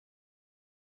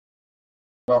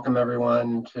welcome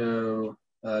everyone to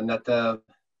Netdev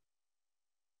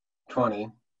 20,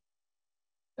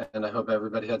 and I hope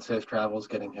everybody had safe travels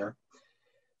getting here.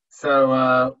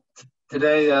 So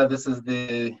today, this is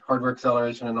the hardware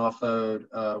acceleration and offload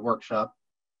workshop,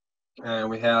 and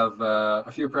we have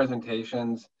a few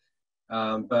presentations,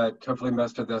 but hopefully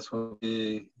most of this will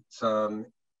be some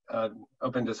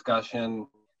open discussion.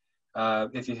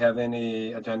 If you have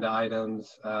any agenda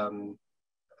items,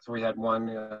 so we had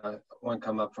one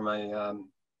come up for my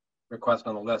request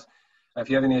on the list. If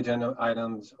you have any agenda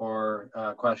items or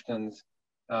questions,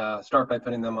 start by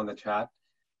putting them on the chat.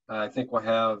 I think we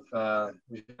have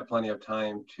plenty of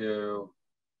time to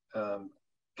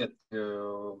get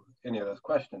to any of those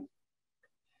questions.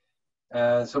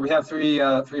 So we have three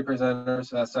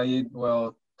presenters. Saeed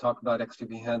will talk about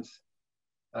XTP hints.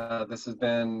 This has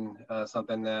been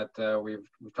something that we've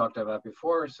talked about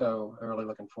before, so I'm really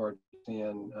looking forward to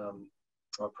seeing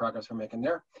what progress we're making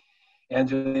there.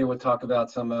 Anjali will talk about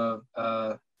some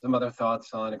other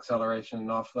thoughts on acceleration and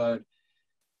offload.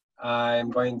 I'm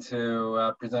going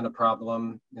to present a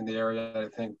problem in the area that I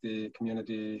think the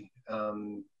community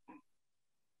can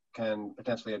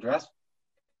potentially address.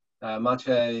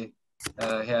 Mache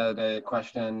had a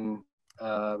question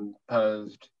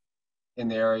posed in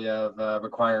the area of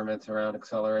requirements around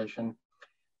acceleration.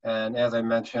 And as I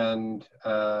mentioned,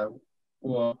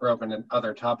 we're open to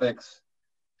other topics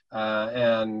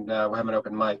and we'll have an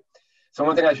open mic. So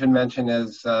one thing I should mention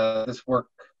is this work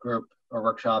group or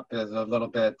workshop is a little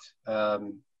bit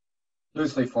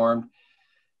loosely formed.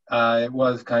 It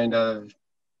was kind of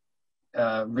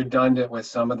redundant with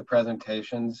some of the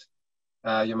presentations.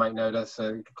 You might notice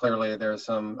clearly there's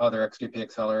some other XTP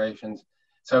accelerations.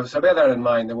 So bear that in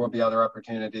mind, there will be other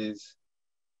opportunities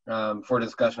for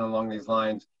discussion along these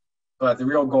lines. But the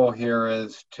real goal here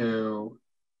is to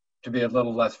be a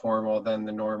little less formal than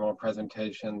the normal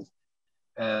presentations.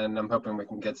 And I'm hoping we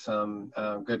can get some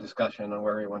good discussion on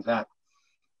where everyone's at.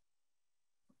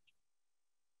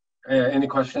 Any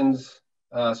questions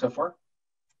so far?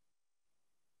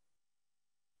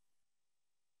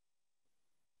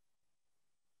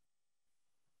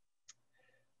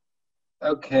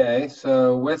 Okay,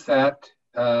 so with that,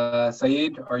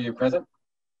 Saeed, are you present?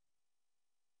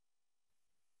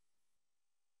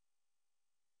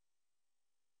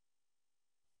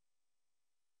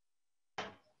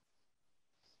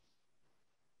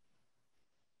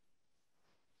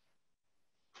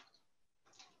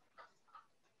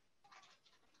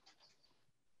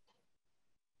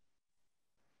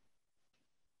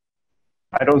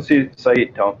 I don't see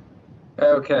Saeed, Tom.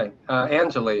 Okay,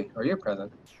 Anjali, are you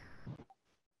present?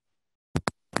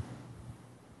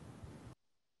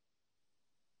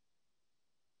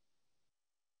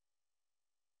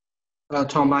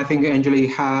 Tom, I think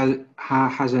Anjali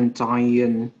hasn't dialed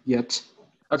in yet.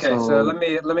 Okay, so let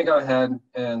me go ahead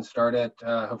and start it.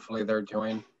 Hopefully they're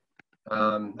joined.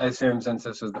 I assume since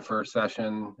this is the first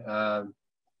session,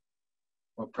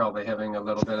 we're probably having a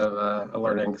little bit of a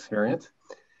learning experience.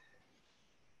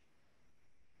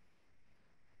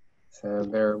 So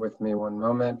bear with me one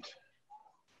moment.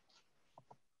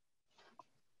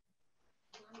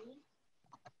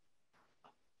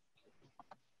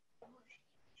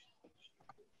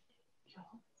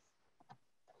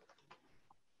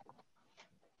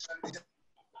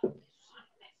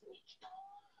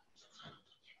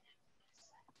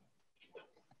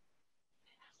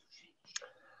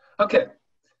 Okay,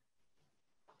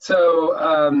 so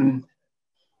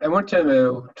I want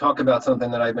to talk about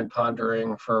something that I've been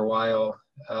pondering for a while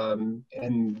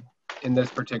in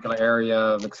this particular area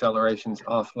of accelerations,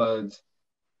 offloads,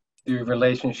 the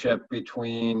relationship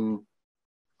between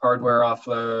hardware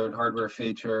offload, hardware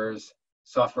features,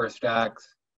 software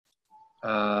stacks,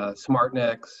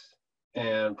 SmartNICs,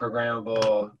 and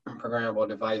programmable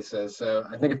devices. So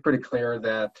I think it's pretty clear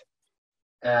that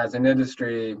as an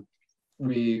industry,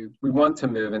 we want to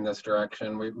move in this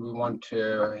direction. We want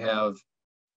to have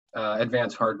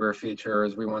advanced hardware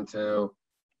features. We want to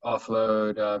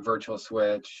offload virtual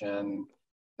switch and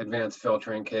advanced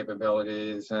filtering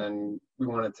capabilities. And we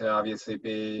want it to obviously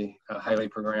be highly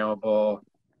programmable,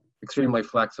 extremely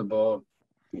flexible,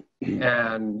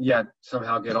 and yet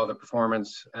somehow get all the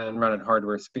performance and run at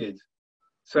hardware speeds.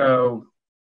 So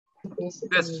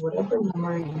basically, whatever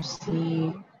number you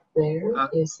see there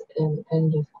is an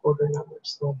end of quarter number.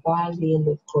 So by the end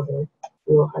of quarter,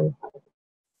 we will have 5.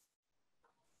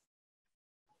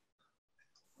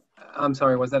 I'm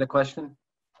sorry, was that a question?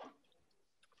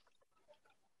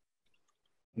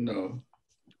 No.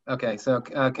 Okay, so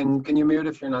can you mute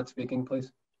if you're not speaking,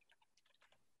 please?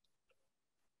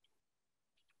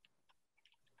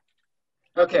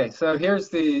 Okay, so here's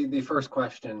the first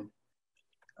question.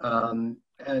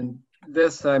 And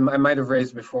this I might have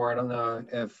raised before. I don't know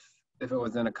if it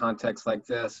was in a context like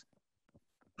this.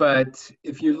 But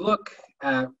if you look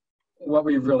at what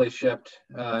we've really shipped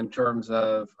in terms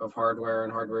of hardware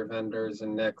and hardware vendors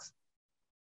and NICs,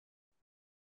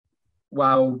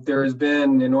 while there has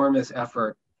been enormous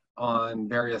effort on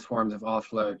various forms of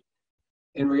offload,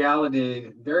 in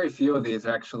reality, very few of these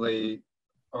actually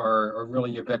are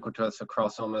really ubiquitous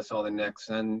across almost all the NICs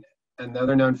and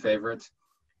other known favorites.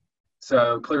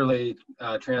 So clearly,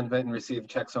 transmit and receive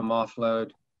checksum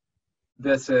offload.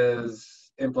 This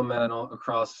is implemented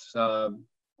across a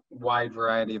wide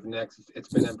variety of NICs. It's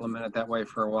been implemented that way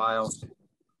for a while.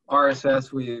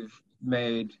 RSS, we've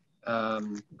made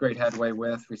great headway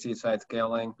with receive side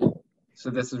scaling. So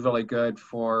this is really good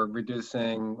for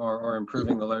reducing or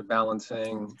improving the load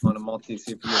balancing on a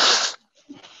multi-CPU.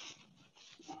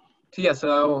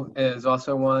 TSO is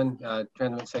also one,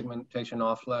 transmit segmentation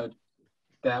offload,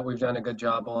 that we've done a good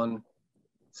job on.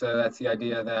 So that's the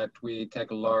idea that we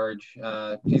take a large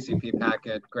TCP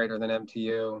packet greater than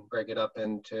MTU, break it up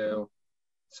into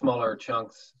smaller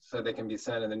chunks so they can be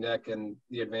sent in the NIC. And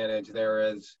the advantage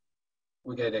there is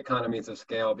we get economies of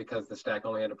scale because the stack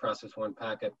only had to process one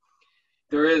packet.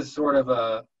 There is sort of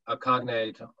a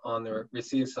cognate on the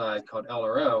receive side called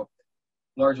LRO,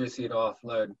 large receive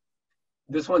offload.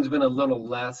 This one's been a little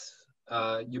less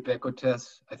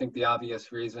ubiquitous. I think the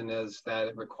obvious reason is that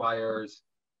it requires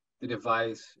the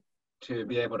device to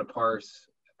be able to parse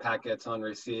packets on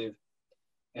receive.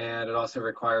 And it also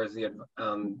requires the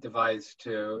device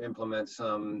to implement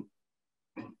some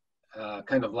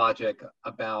kind of logic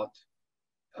about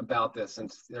this,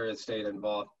 since there is state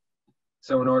involved.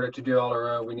 So in order to do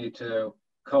LRO, we need to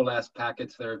coalesce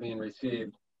packets that are being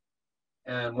received.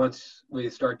 And once we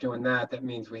start doing that, that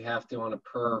means we have to, on a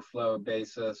per flow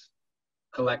basis,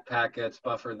 collect packets,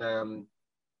 buffer them,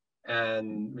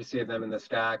 and receive them in the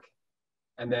stack.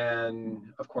 And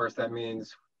then, of course, that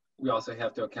means we also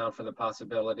have to account for the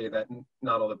possibility that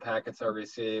not all the packets are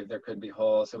received. There could be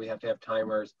holes, so we have to have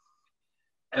timers.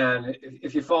 And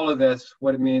if you follow this,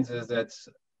 what it means is it's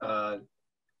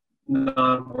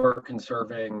non-work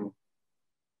conserving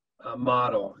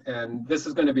model. And this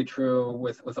is going to be true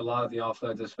with a lot of the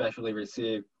offloads, especially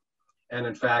receive. And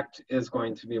in fact, is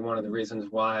going to be one of the reasons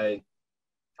why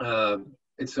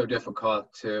it's so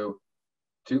difficult to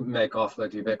make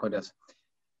offload ubiquitous.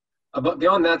 But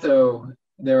beyond that, though,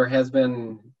 there has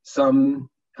been some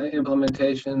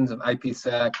implementations of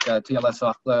IPsec. TLS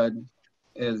offload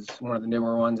is one of the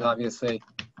newer ones, obviously.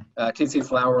 TC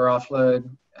Flower offload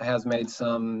has made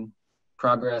some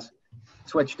progress.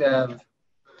 SwitchDev.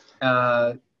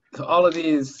 So all of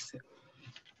these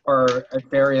are at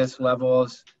various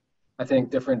levels. I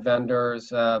think different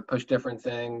vendors push different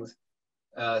things.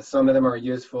 Some of them are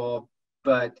useful,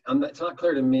 but it's not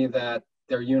clear to me that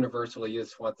they're universally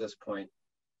useful at this point.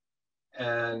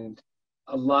 And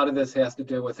a lot of this has to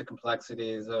do with the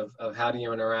complexities of how do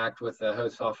you interact with the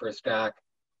host software stack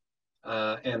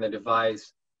and the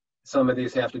device. Some of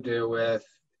these have to do with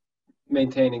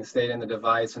maintaining state in the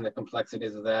device and the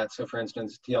complexities of that. So for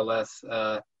instance,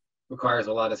 TLS requires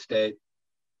a lot of state,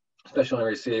 especially on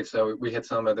receive. So we hit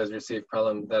some of those receive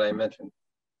problems that I mentioned.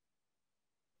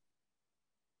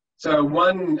 So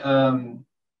one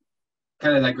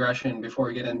kind of digression before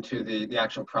we get into the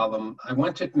actual problem, I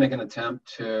want to make an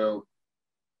attempt to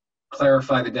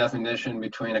clarify the definition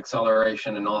between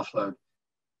acceleration and offload.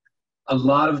 A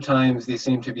lot of times these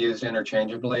seem to be used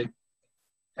interchangeably.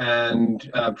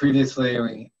 And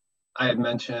previously I had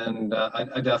mentioned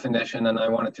a definition, and I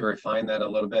wanted to refine that a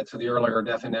little bit. So the earlier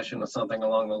definition was something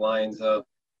along the lines of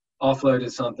offload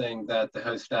is something that the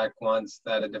host stack wants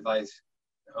that a device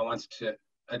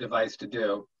to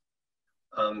do.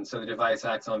 So the device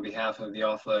acts on behalf of the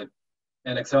offload.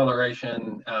 And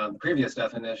acceleration, the previous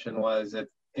definition was that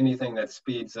anything that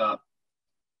speeds up,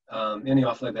 any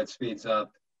offload that speeds up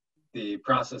the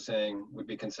processing would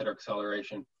be considered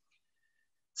acceleration.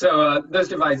 So those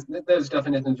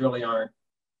definitions really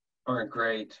aren't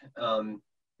great. And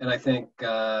I think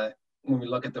when we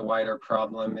look at the wider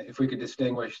problem, if we could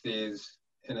distinguish these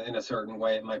in a certain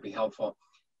way, it might be helpful.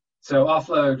 So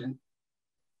offload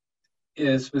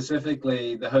is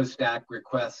specifically the host stack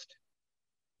request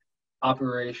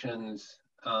operations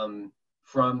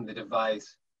from the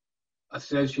device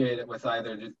associated with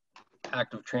either the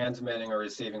act of transmitting or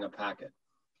receiving a packet.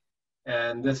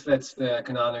 And this fits the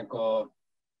canonical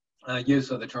use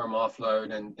of the term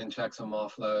offload and checksum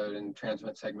offload and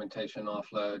transmit segmentation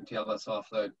offload, TLS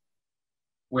offload,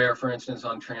 where, for instance,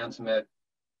 on transmit,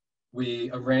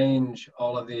 we arrange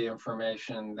all of the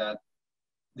information that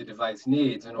the device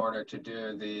needs in order to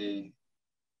do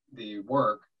the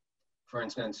work. For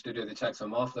instance, to do the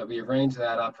checksum offload, we arrange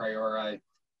that a priori.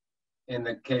 In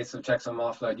the case of checksum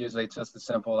offload, usually it's just as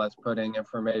simple as putting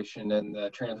information in the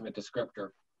transmit descriptor.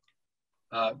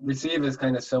 Receive is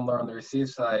kind of similar on the receive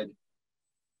side.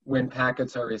 When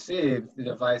packets are received, the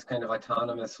device kind of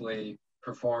autonomously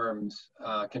performs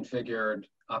configured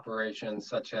operations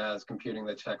such as computing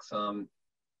the checksum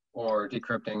or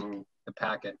decrypting the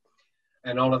packet.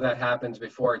 And all of that happens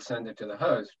before it's sent it to the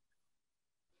host.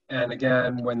 And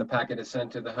again, when the packet is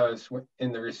sent to the host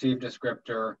in the receive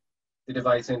descriptor, the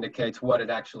device indicates what it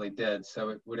actually did. So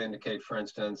it would indicate, for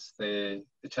instance, the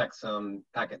checksum,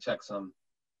 packet checksum,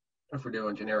 if we're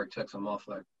doing generic checksum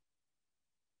offload.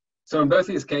 So in both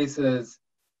these cases,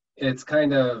 it's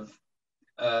kind of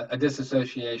a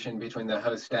disassociation between the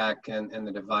host stack and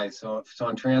the device. So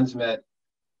on transmit,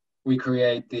 we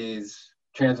create these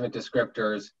transmit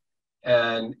descriptors,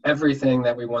 and everything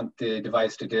that we want the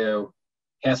device to do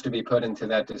has to be put into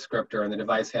that descriptor, and the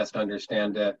device has to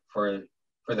understand it for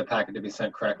the packet to be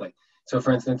sent correctly. So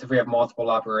for instance, if we have multiple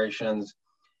operations,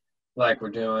 like we're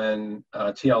doing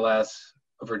TLS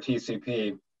over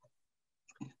TCP,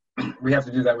 we have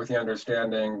to do that with the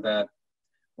understanding that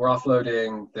we're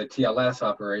offloading the TLS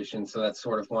operation, so that's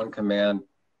sort of one command,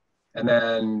 and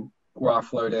then we're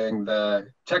offloading the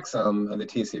checksum of the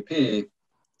TCP,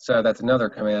 so that's another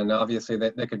command. Now, obviously,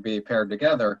 they could be paired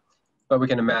together, but we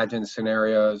can imagine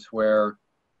scenarios where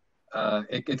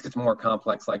it gets more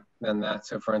complex than that.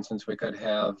 So for instance, we could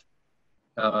have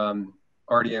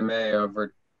RDMA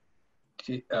over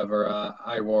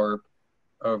IWARP,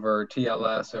 over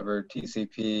TLS, over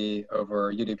TCP,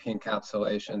 over UDP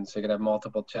encapsulation. So you could have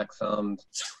multiple checksums,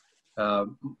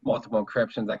 multiple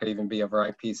encryptions. That could even be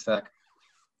over IPsec.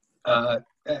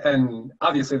 And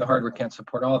obviously the hardware can't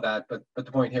support all that, but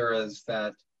the point here is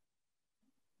that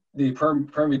the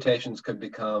permutations could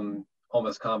become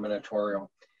almost combinatorial.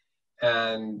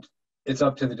 And it's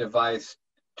up to the device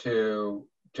to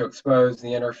expose the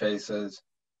interfaces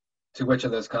to which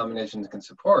of those combinations can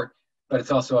support, but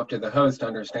it's also up to the host to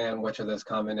understand which of those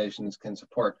combinations can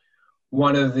support.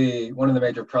 One of the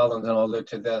major problems, and I'll allude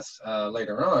to this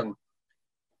later on,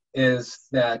 is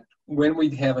that when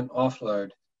we have an offload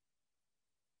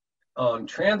on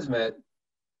transmit,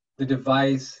 the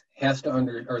device has to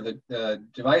the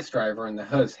device driver and the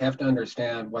host have to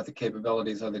understand what the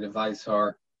capabilities of the device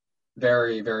are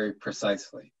very, very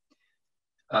precisely.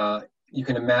 You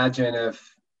can imagine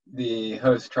if the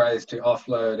host tries to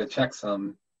offload a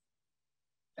checksum,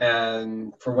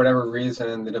 and for whatever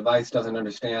reason the device doesn't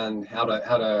understand how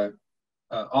to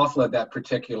offload that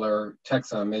particular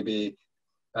checksum. Maybe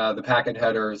the packet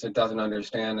headers it doesn't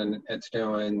understand, and it's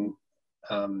doing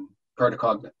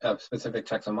protocol specific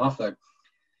checksum offload.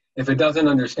 If it doesn't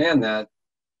understand that,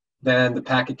 then the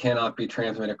packet cannot be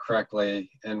transmitted correctly,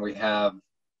 and we have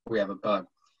a bug.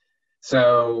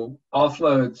 So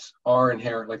offloads are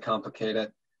inherently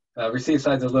complicated. Receive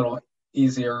side's a little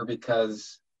easier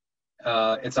because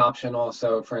it's optional.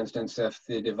 So for instance, if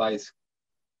the device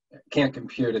can't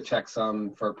compute a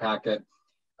checksum for a packet,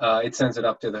 it sends it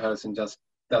up to the host and just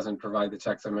doesn't provide the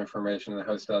checksum information, and the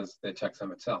host does the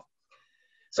checksum itself.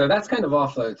 So that's kind of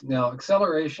offloads. Now,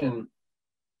 acceleration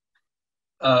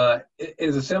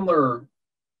is a similar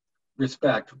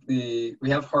respect. We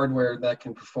have hardware that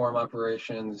can perform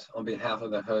operations on behalf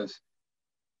of the host.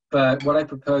 But what I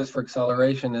propose for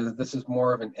acceleration is this is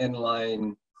more of an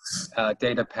inline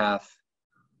data path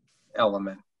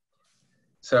element.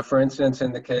 So for instance,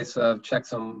 in the case of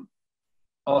checksum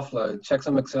offload,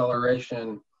 checksum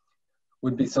acceleration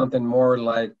would be something more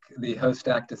like the host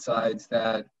stack decides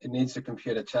that it needs to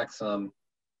compute a checksum.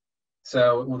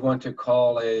 So it would want to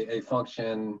call a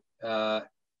function,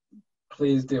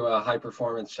 please do a high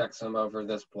performance checksum over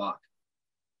this block.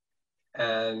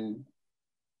 And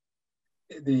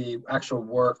the actual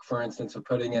work, for instance, of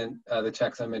putting in the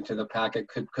checksum into the packet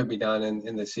could be done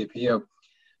in the CPU.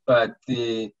 But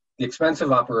the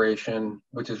expensive operation,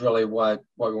 which is really what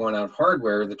we want out of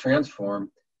hardware, the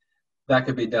transform, that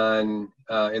could be done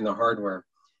in the hardware.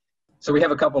 So we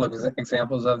have a couple of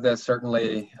examples of this.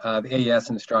 Certainly the AES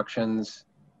instructions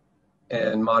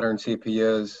and modern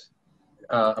CPUs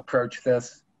approach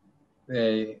this.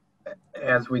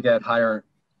 As we get higher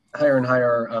and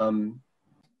higher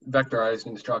vectorized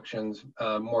instructions,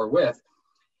 more width,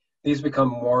 these become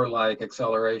more like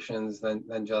accelerations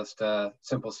than just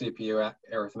simple CPU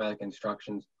arithmetic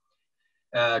instructions.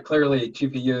 Clearly,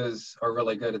 GPUs are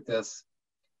really good at this.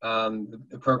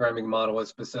 The programming model is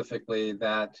specifically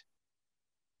that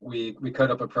we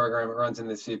code up a program, it runs in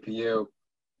the CPU,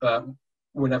 but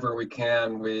whenever we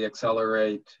can, we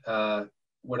accelerate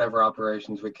whatever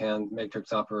operations we can,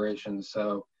 matrix operations.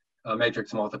 So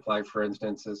matrix multiply, for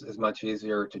instance, is much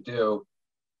easier to do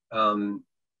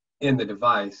in the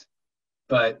device,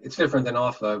 but it's different than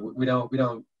offload. We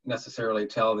don't necessarily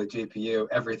tell the GPU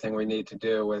everything we need to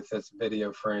do with this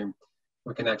video frame.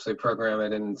 We can actually program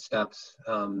it in steps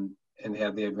and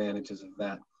have the advantages of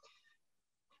that.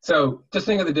 So just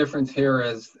think of the difference here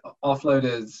as offload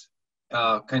is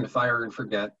kind of fire and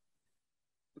forget.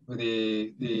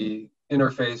 The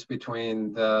interface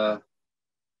between the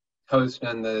host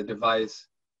and the device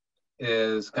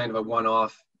is kind of a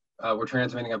one-off. We're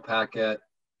transmitting a packet.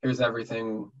 Here's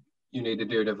everything you need to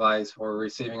do, device. Or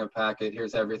receiving a packet.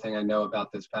 Here's everything I know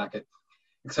about this packet.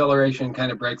 Acceleration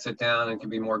kind of breaks it down and can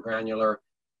be more granular.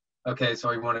 Okay, so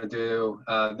we want to do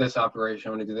this operation.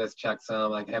 I want to do this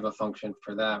checksum. I can have a function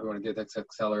for that. We want to do this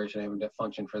acceleration. I have a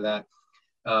function for that.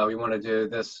 We want to do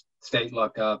this state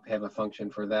lookup. Have a function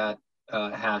for that,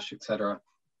 hash, etc.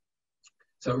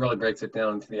 So it really breaks it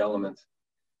down into the elements.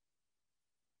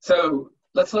 So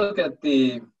let's look at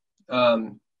the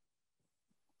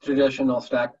traditional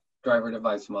stack driver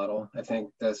device model. I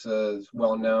think this is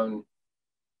well known.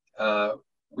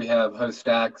 We have host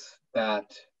stacks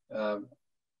that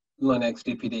Linux,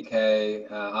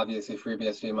 DPDK, obviously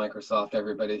FreeBSD, Microsoft,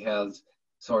 everybody has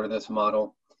sort of this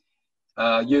model.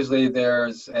 Usually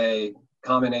there's a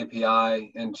common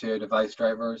API into device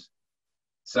drivers.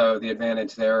 So the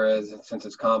advantage there is, since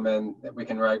it's common, that we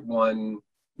can write one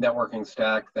networking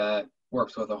stack that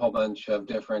works with a whole bunch of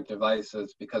different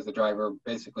devices because the driver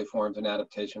basically forms an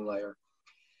adaptation layer.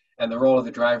 And the role of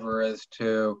the driver is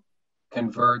to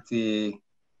convert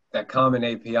that common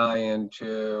API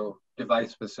into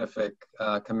device-specific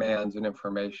commands and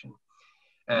information.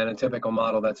 And a typical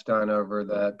model that's done over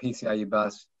the PCIe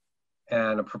bus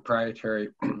and a proprietary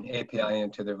API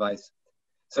into the device.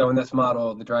 So in this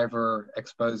model, the driver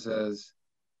exposes,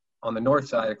 on the north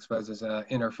side, exposes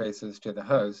interfaces to the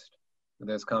host, with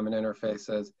those common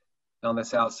interfaces. And on the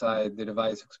south side, the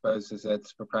device exposes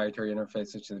its proprietary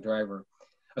interfaces to the driver.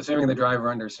 Assuming the driver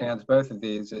understands both of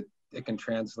these, it can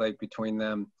translate between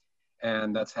them,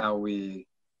 and that's how we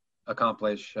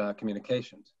accomplish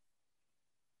communications.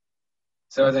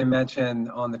 So as I mentioned,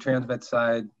 on the transmit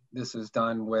side, this is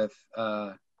done with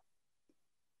a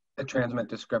transmit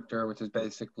descriptor, which is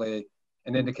basically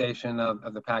an indication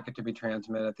of the packet to be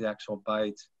transmitted, the actual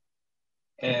bytes,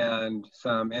 and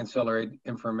some ancillary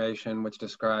information which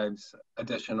describes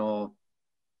additional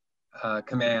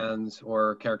commands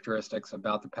or characteristics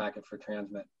about the packet for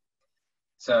transmit.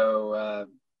 So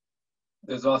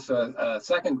there's also a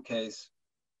second case,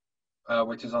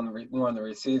 which is more on the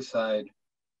receive side,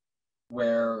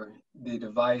 where the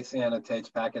device annotates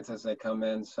packets as they come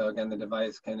in. So again, the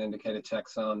device can indicate a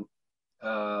checksum.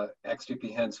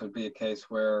 XGP hints would be a case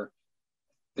where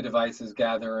the device is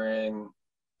gathering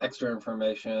extra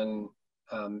information,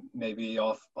 maybe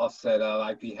offset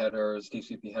IP headers,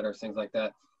 TCP headers, things like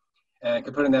that. And it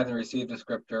could put in that in the receive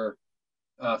descriptor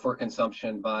for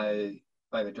consumption by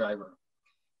the driver.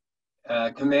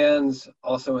 Commands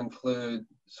also include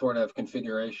sort of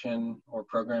configuration or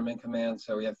programming commands.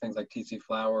 So we have things like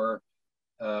tcflower,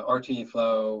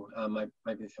 RTEflow,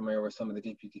 might be familiar with some of the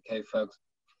DPDK folks.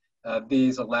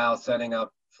 These allow setting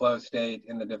up flow state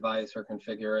in the device or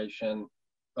configuration,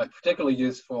 but particularly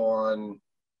useful on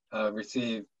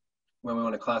receive when we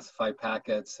want to classify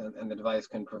packets, and the device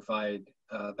can provide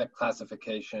that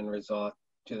classification result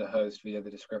to the host via the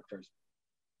descriptors.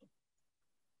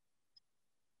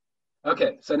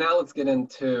 Okay, so now let's get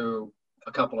into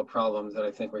a couple of problems that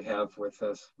I think we have with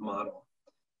this model.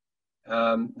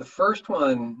 The first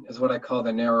one is what I call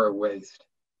the narrow waist.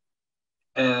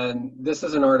 And this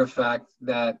is an artifact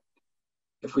that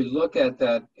if we look at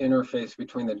that interface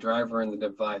between the driver and the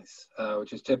device,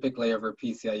 which is typically over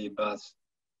PCIe bus,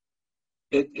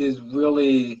 it is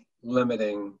really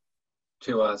limiting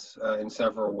to us in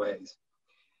several ways.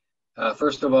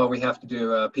 First of all, we have to do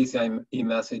PCIe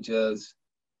messages.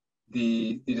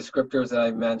 The descriptors that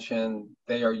I mentioned,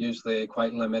 they are usually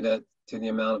quite limited to the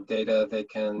amount of data they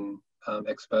can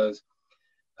expose.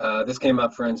 This came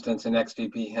up, for instance, in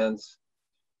XGP hints,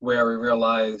 where we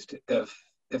realized if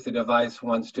the device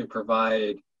wants to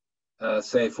provide,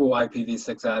 say, full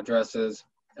IPv6 addresses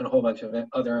and a whole bunch of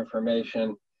other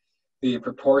information, the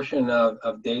proportion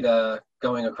of data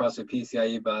going across a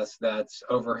PCIe bus that's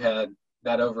overhead,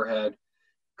 that overhead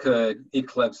could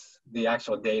eclipse the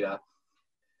actual data.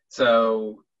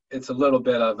 So it's a little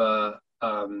bit of a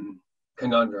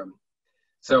conundrum.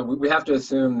 So we have to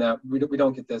assume that we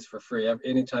don't get this for free.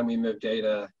 Anytime we move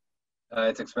data,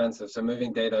 it's expensive. So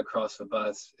moving data across the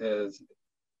bus is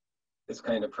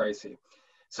kind of pricey.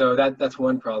 So that's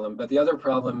one problem. But the other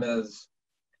problem is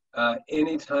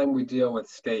anytime we deal with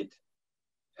state,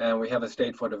 and we have a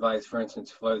stateful device, for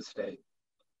instance, flow state,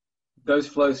 those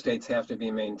flow states have to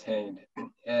be maintained,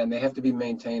 and they have to be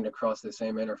maintained across the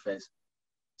same interface.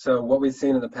 So what we've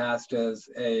seen in the past is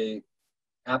a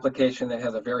application that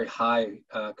has a very high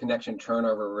connection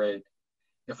turnover rate.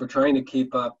 If we're trying to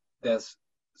keep up this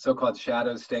so-called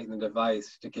shadow state in the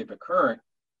device to keep it current,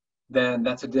 then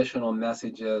that's additional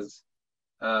messages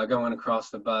going across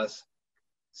the bus.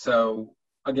 So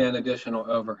again, additional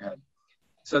overhead.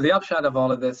 So the upshot of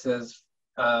all of this is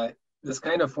this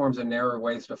kind of forms a narrow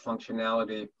waist of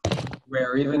functionality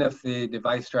where even if the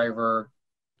device driver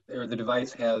or the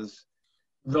device has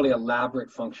really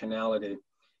elaborate functionality,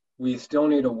 we still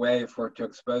need a way for it to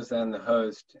expose that in the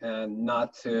host and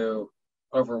not to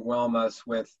overwhelm us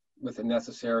with the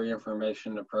necessary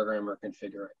information to program or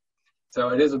configure it. So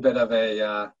it is a bit of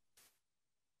a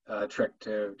trick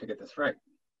to get this right.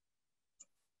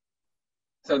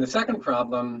 So the second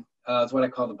problem is what I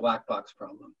call the black box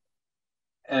problem.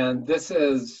 And this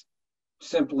is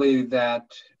simply that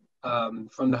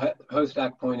from the host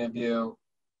stack point of view,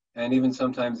 and even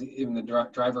sometimes even the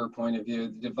driver point of view,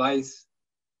 the device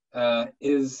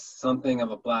is something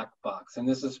of a black box. And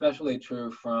this is especially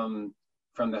true from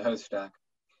the host stack.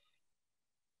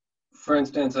 For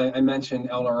instance, I mentioned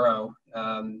LRO.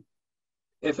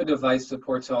 If a device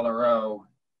supports LRO,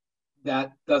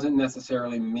 that doesn't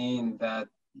necessarily mean that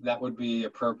that would be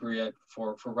appropriate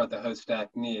for what the host stack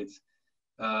needs.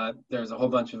 There's a whole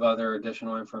bunch of other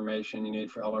additional information you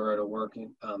need for LRO to work.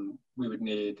 We would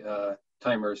need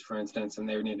timers, for instance, and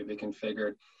they would need to be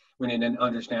configured. We need to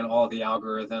understand all the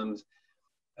algorithms,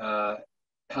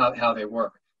 how they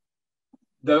work.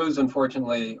 Those,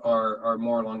 unfortunately, are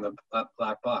more along the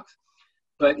black box.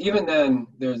 But even then,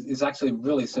 there's actually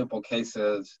really simple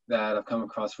cases that I've come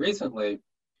across recently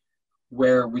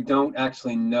where we don't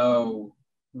actually know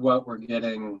what we're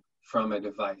getting from a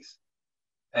device.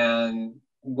 And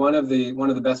one of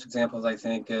the best examples, I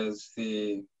think, is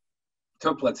the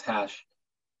templates hash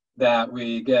that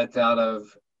we get out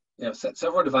of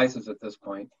several devices at this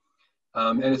point.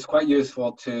 And it's quite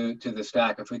useful to the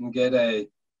stack. If we can get a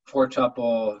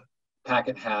 4-tuple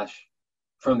packet hash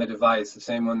from the device, the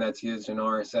same one that's used in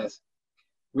RSS,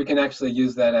 we can actually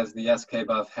use that as the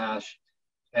skbuff hash.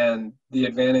 And the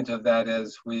advantage of that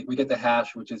is we get the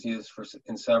hash, which is used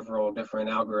in several different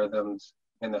algorithms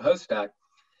in the host stack,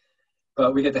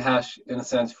 but we get the hash in a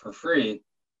sense for free.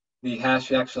 The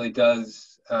hash actually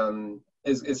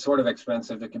is sort of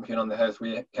expensive to compute on the host.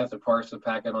 We have to parse the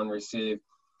packet on receive.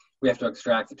 We have to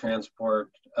extract the transport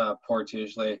ports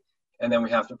usually, and then we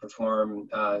have to perform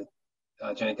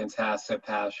Jenkins hash, zip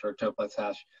hash, or templates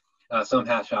hash, some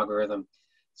hash algorithm.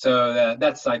 So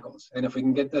that's cycles. And if we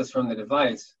can get this from the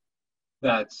device,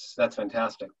 that's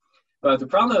fantastic. But the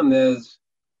problem is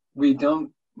we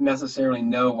don't necessarily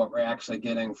know what we're actually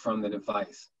getting from the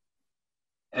device.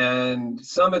 And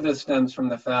some of this stems from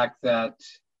the fact that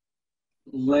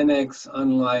Linux,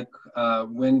 unlike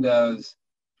Windows,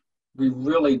 we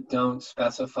really don't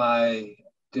specify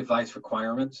device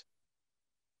requirements.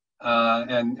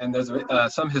 And there's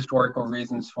some historical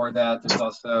reasons for that. There's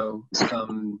also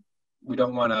some, we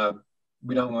don't want to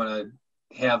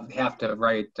have to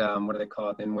write, what do they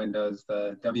call it in Windows,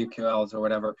 the WQLs or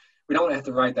whatever. We don't want to have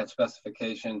to write that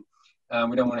specification.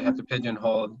 We don't want to have to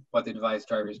pigeonhole what the device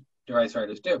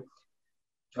vendors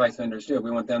do.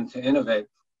 We want them to innovate.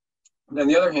 But on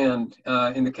the other hand,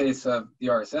 in the case of the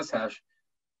RSS hash,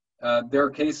 there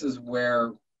are cases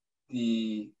where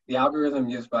the algorithm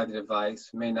used by the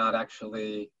device may not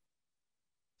actually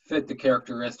fit the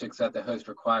characteristics that the host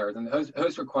requires. And the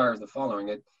host requires the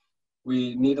following.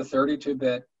 We need a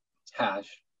 32-bit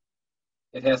hash.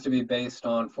 It has to be based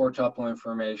on 4-tuple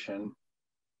information.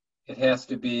 It has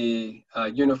to be a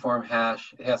uniform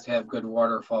hash. It has to have good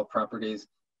waterfall properties.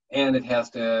 And it has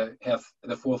to have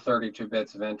the full 32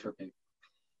 bits of entropy.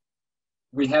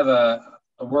 We have a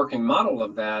working model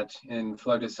of that in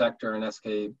flow dissector and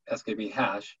SKB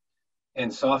hash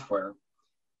in software.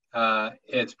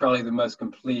 It's probably the most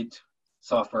complete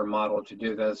software model to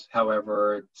do this.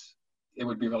 However, it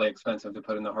would be really expensive to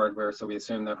put in the hardware, so we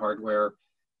assume that hardware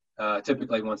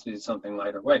typically wants to do something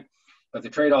lighter weight. But the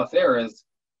trade-off there is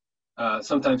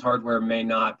sometimes hardware may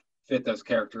not fit those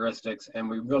characteristics, and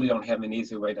we really don't have an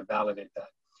easy way to validate that.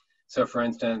 So for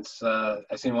instance,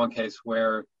 I've seen one case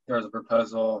where there was a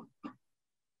proposal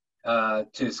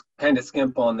to kind of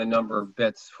skimp on the number of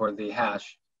bits for the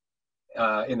hash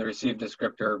in the receive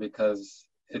descriptor because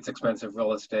it's expensive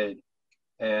real estate,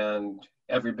 and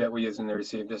every bit we use in the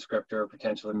receive descriptor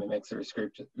potentially makes the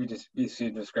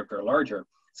receive descriptor larger.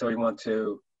 So we want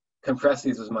to compress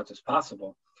these as much as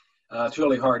possible. It's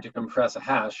really hard to compress a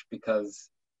hash because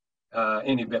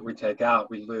any bit we take out,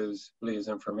 we lose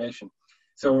information.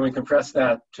 So when we compress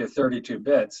that to 32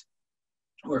 bits,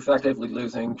 we're effectively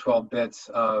losing 12 bits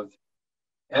of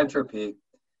entropy.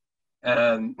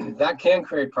 And that can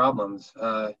create problems.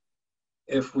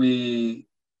 If,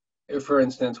 for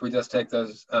instance, we just take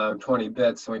those 20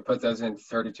 bits and we put those into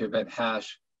 32-bit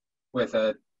hash with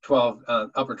a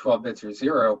upper 12 bits or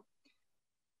 0,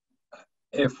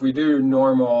 if we do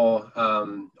normal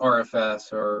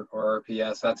RFS or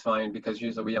RPS, that's fine because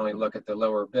usually we only look at the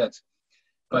lower bits.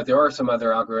 But there are some other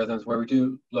algorithms where we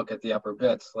do look at the upper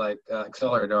bits, like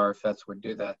accelerated RFS would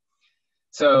do that.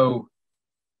 So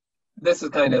this is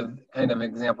kind of an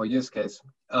example use case.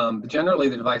 Generally,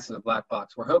 the device is a black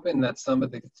box. We're hoping that some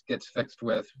of it gets fixed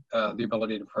with the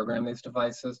ability to program these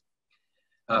devices.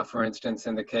 For instance,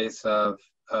 in the case of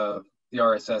the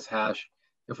RSS hash,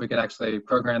 if we could actually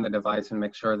program the device and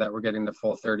make sure that we're getting the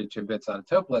full 32 bits out of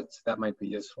tuplets, that might be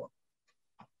useful.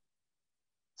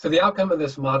 So the outcome of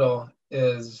this model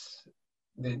is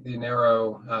the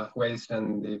narrow waist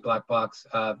and the black box.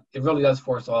 It really does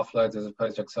force offloads as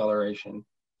opposed to acceleration.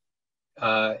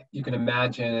 You can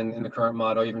imagine in the current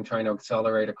model, even trying to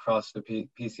accelerate across the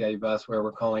PCIe bus where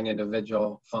we're calling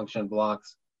individual function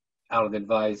blocks out of the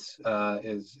device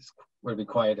would be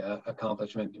quite an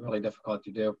accomplishment, really difficult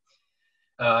to do.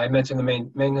 I mentioned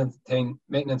the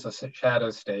maintenance of shadow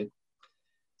state.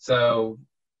 So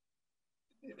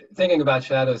thinking about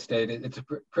shadow state, it's a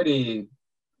pretty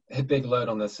big load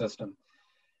on this system.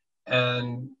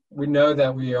 And we know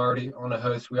that we already, on a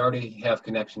host, we already have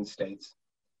connection states.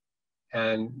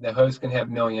 And the host can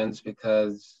have millions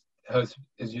because the host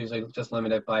is usually just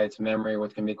limited by its memory,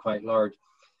 which can be quite large.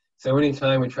 So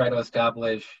anytime we try to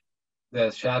establish the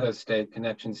shadow state,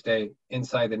 connection state,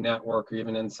 inside the network or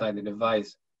even inside the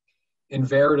device,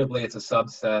 invariably it's a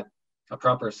subset, a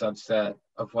proper subset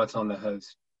of what's on the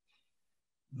host.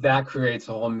 That creates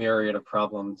a whole myriad of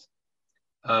problems.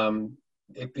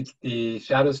 The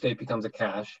shadow state becomes a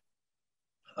cache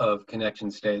of connection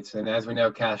states. And as we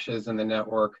know, caches in the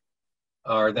network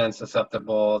are then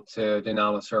susceptible to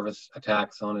denial of service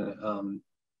attacks on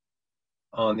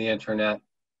the internet.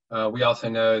 We also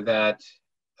know that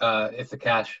if the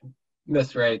cache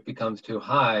miss rate becomes too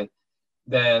high,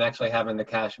 then actually having the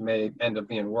cache may end up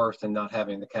being worse than not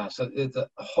having the cache. So it's a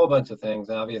whole bunch of things.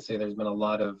 And obviously, there's been a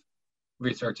lot of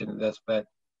research into this, but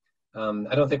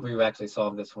I don't think we've actually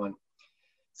solved this one.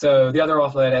 So the other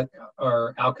offload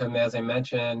or outcome, as I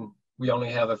mentioned, we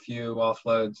only have a few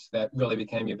offloads that really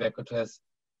became ubiquitous.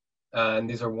 And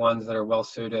these are ones that are well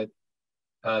suited.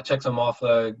 Checksum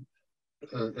offload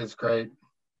is great,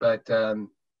 but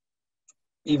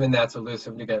even that's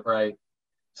elusive to get right.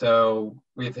 So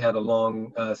we've had a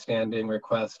long standing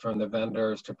request from the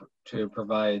vendors to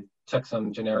provide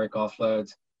checksum generic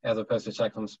offloads as opposed to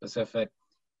checksum specific.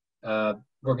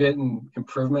 We're getting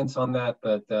improvements on that,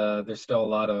 but there's still a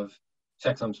lot of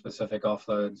checksum specific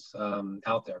offloads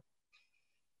out there.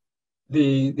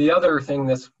 The other thing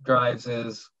this drives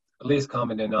is least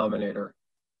common denominator.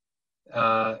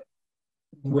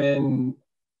 When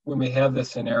we have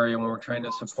this scenario, when we're trying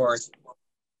to support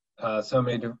so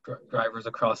many drivers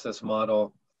across this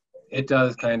model, it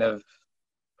does kind of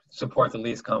support the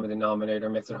least common denominator,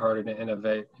 makes it harder to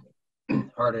innovate,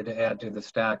 harder to add to the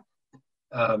stack.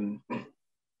 And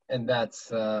that's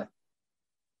kind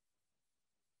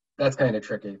of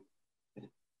tricky.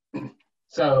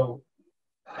 So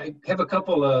I have a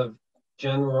couple of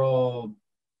general,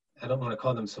 I don't want to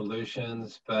call them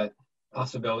solutions, but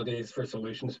possibilities for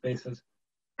solution spaces.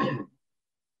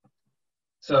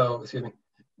 So, excuse me.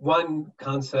 One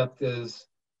concept is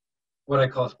what I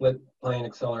call split plane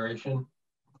acceleration.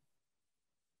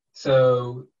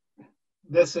 So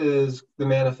this is the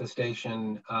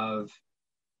manifestation of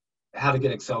how to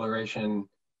get acceleration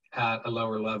at a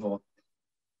lower level.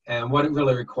 And what it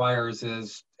really requires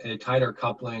is a tighter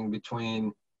coupling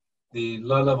between the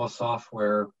low-level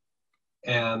software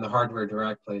and the hardware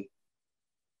directly.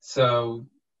 So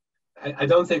I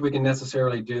don't think we can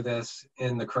necessarily do this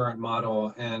in the current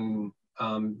model, and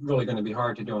really going to be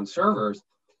hard to do on servers.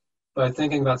 But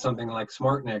thinking about something like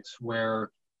SmartNICs,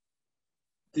 where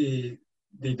the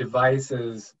device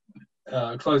is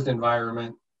a closed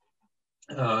environment,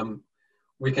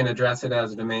 we can address it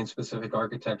as a domain-specific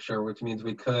architecture, which means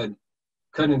we could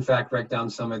in fact break down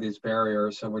some of these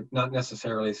barriers. So we're not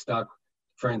necessarily stuck,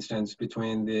 for instance,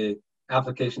 between the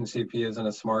application CPUs in a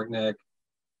SmartNIC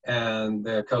and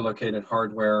the co-located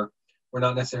hardware. We're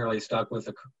not necessarily stuck with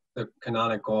the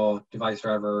canonical device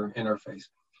driver interface.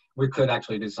 We could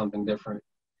actually do something different.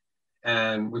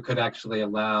 and we could actually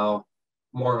allow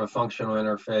more of a functional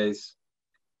interface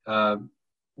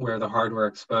where the hardware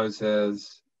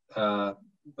exposes the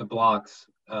blocks,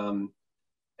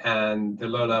 and the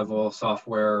low-level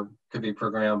software could be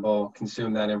programmable,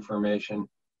 consume that information.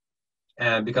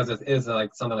 And because it is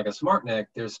like something like a SmartNIC,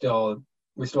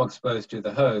 we're still exposed to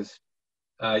the host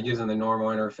using the normal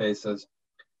interfaces.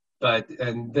 But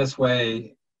in this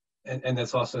way, and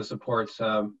this also supports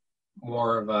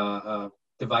more of a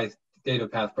device data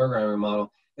path programming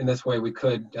model. In this way, we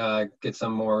could get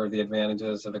some more of the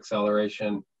advantages of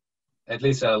acceleration, at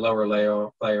least at a lower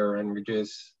layer, and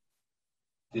reduce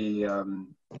the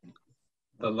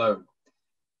load.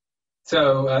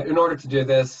 So in order to do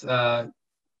this,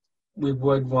 we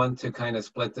would want to kind of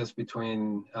split this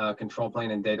between control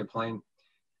plane and data plane.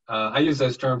 I use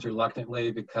those terms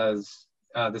reluctantly because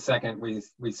the second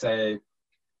we say,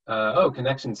 oh,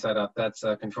 connection setup, that's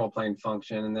a control plane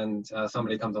function, and then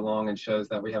somebody comes along and shows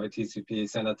that we have a TCP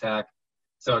send attack.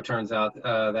 So it turns out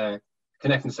that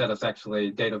connection setup's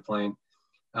actually data plane,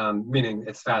 meaning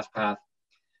it's fast path.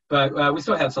 But we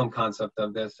still have some concept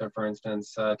of this. So for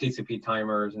instance, TCP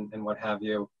timers and what have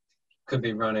you could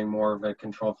be running more of a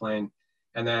control plane.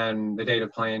 And then the data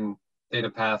plane, data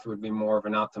path would be more of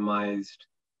an optimized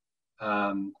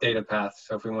data path.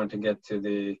 So if we want to get to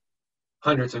the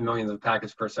hundreds of millions of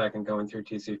packets per second going through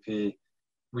TCP,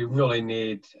 we really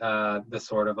need this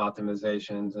sort of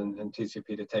optimizations and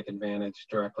TCP to take advantage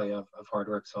directly of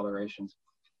hardware accelerations.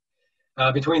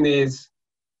 Between these,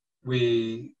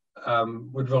 we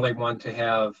would really want to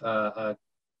have a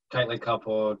tightly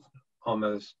coupled,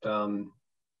 almost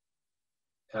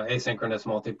asynchronous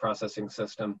multi-processing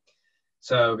system.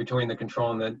 So between the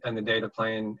control and the data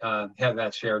plane, have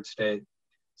that shared state.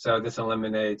 So this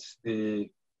eliminates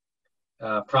the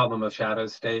problem of shadow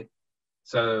state.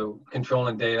 So control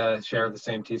and data share the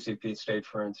same TCP state,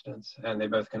 for instance, and they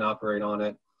both can operate on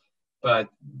it, but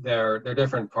they're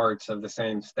different parts of the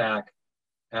same stack,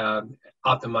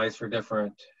 optimized for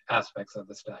different aspects of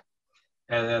the stack.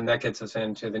 And then that gets us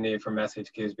into the need for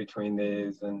message queues between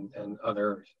these and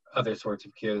other sorts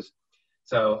of queues.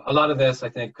 So a lot of this, I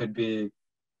think, could be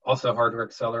also hardware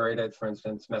accelerated. For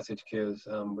instance, message queues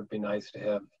would be nice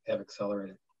to have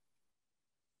accelerated.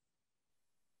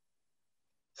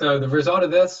 So the result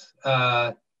of this,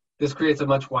 this creates a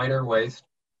much wider waste.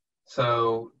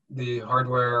 So the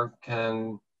hardware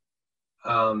can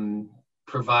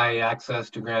provide access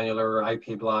to granular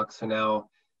IP blocks. So now,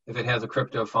 if it has a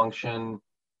crypto function,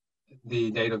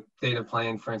 the data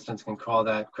plane, for instance, can call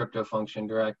that crypto function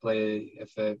directly.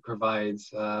 If it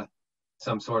provides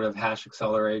some sort of hash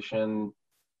acceleration,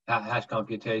 hash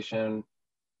computation,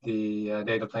 the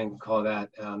data plane can call that,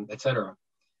 etc.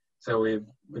 So we've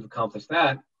accomplished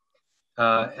that.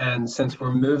 And since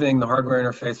we're moving the hardware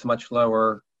interface much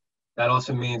lower, that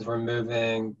also means we're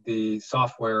moving the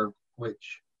software,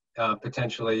 which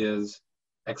potentially is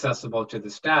accessible to the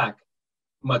stack,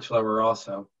 much lower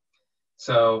also.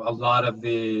 So a lot of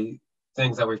the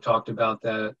things that we've talked about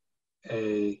that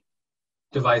a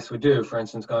device would do, for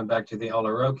instance, going back to the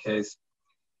LRO case,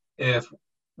 if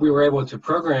we were able to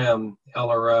program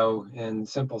LRO in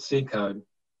simple C code,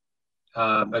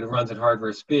 but it runs at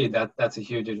hardware speed, that's a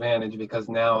huge advantage, because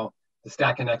now the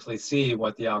stack can actually see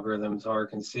what the algorithms are,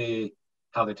 can see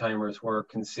how the timers work,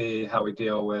 can see how we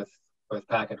deal with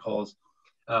packet holes,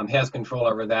 has control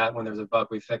over that. When there's a bug,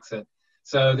 we fix it.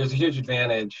 So there's a huge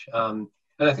advantage. And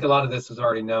I think a lot of this is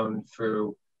already known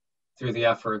through the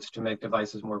efforts to make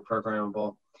devices more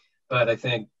programmable. But I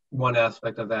think one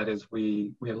aspect of that is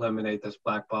we eliminate this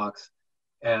black box.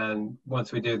 And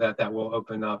once we do that, that will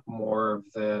open up more of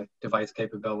the device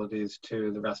capabilities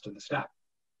to the rest of the stack.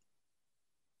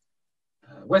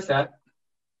 With that,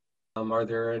 are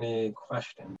there any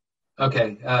questions?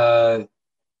 Okay,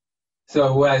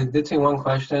 so I did see one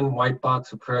question. White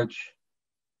box approach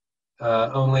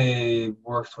only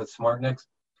works with SmartNICs.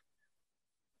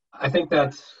 I think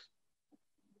that's,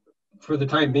 for the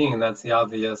time being, that's the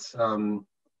obvious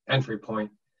entry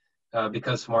point,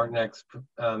 because SmartNICs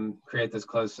create this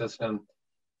closed system.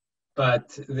 But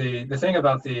the thing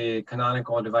about the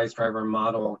canonical device driver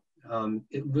model,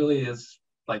 it really is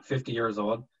like 50 years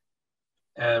old.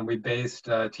 And we based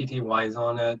TTYs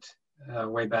on it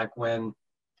way back when.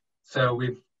 So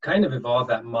we've kind of evolved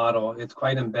that model. It's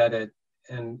quite embedded,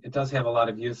 and it does have a lot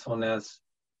of usefulness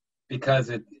because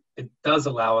it does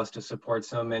allow us to support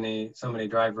so many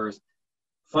drivers.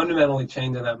 Fundamentally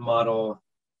changing that model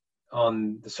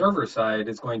on the server side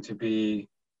is going to be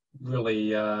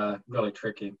really, really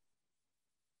tricky.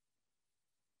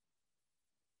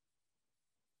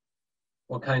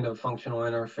 What kind of functional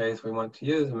interface we want to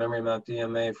use? A memory map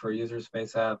DMA for a user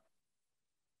space app.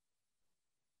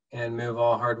 and move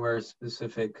all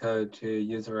hardware-specific code to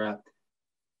user app?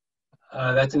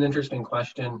 That's an interesting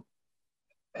question.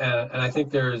 And I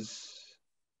think there's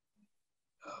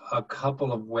a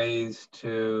couple of ways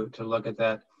to look at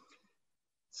that.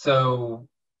 So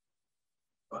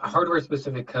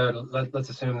hardware-specific code, let's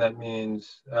assume that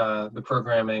means the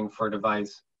programming for a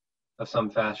device of some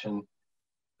fashion,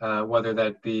 whether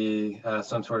that be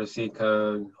some sort of C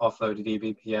code, offloaded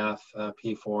eBPF,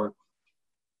 P4.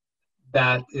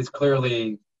 That is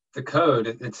clearly, the code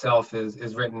itself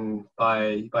is written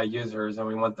by users, and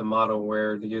we want the model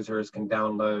where the users can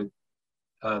download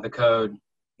the code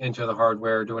into the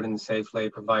hardware, do it in safely,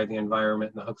 provide the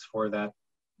environment and the hooks for that.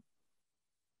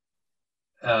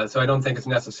 So I don't think it's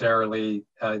necessarily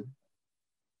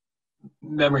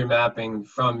memory mapping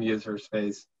from user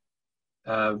space,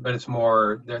 but it's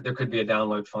more, there could be a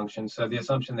download function. So the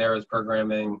assumption there is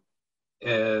programming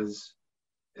is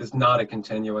not a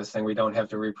continuous thing. We don't have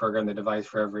to reprogram the device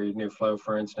for every new flow,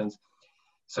 for instance.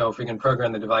 So if we can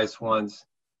program the device once,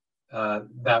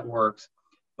 that works.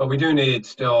 But we do need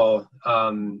still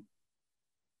some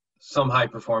high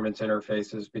performance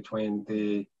interfaces between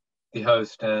the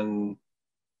host and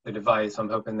the device. I'm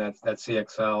hoping that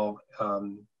CXL,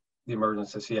 the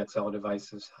emergence of CXL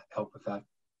devices help with that.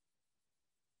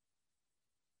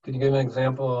 Could you give an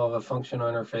example of a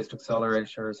functional interface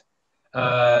accelerators?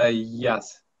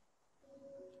 Yes.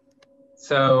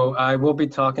 So I will be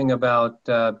talking about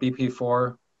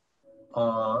BP4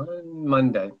 on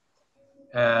Monday.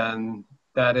 And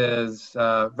that is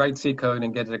write C code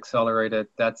and get it accelerated.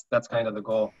 That's kind of the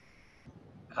goal.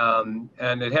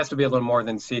 And it has to be a little more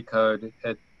than C code.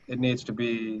 It needs to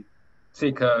be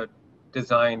C code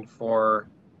designed for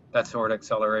that sort of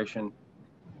acceleration.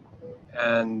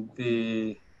 And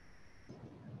the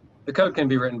code can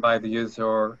be written by the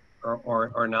user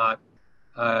or not.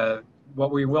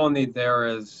 What we will need there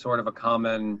is sort of a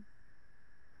common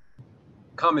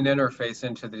interface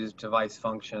into these device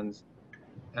functions.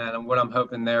 And what I'm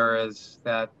hoping there is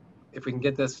that if we can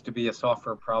get this to be a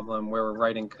software problem where we're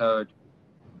writing code,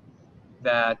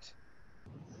 that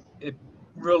it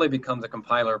really becomes a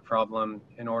compiler problem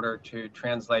in order to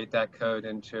translate that code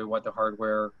into what the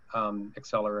hardware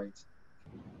accelerates,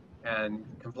 and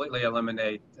completely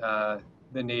eliminate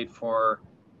the need for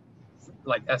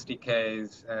like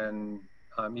SDKs and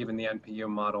even the NPU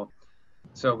model.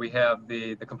 So we have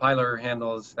the compiler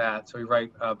handles that. So we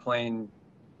write plain,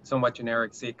 somewhat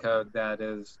generic C code that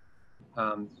is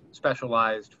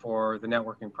specialized for the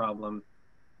networking problem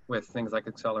with things like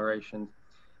acceleration.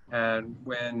 And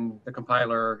when the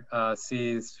compiler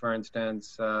sees, for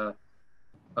instance, a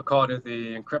call to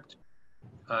the encrypt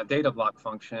data block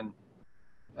function,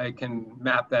 I can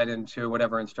map that into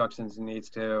whatever instructions it needs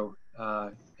to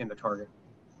in the target.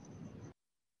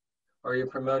 Are you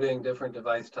promoting different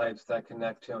device types that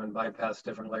connect to and bypass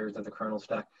different layers of the kernel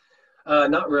stack?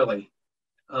 Not really.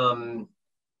 I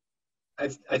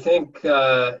think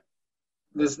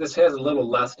this has a little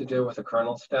less to do with the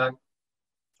kernel stack.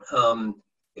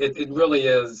 It really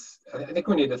is, I think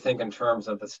we need to think in terms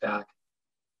of the stack.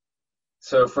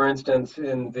 So for instance,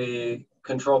 in the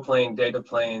control plane, data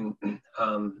plane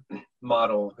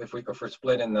model, if we're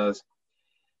splitting those,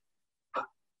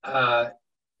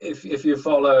 if you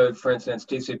followed, for instance,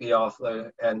 TCP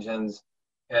offload engines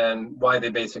and why they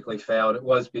basically failed, it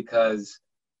was because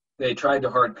they tried to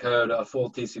hard code a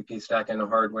full TCP stack in the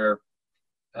hardware.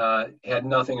 It had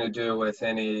nothing to do with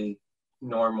any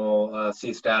normal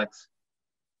C stacks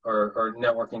or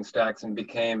networking stacks, and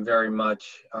became very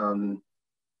much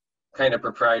kind of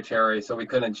proprietary. So we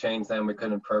couldn't change them, we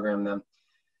couldn't program them.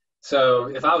 So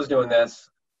if I was doing this,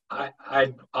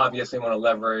 I obviously want to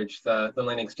leverage the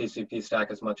Linux TCP stack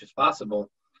as much as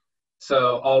possible.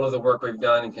 So all of the work we've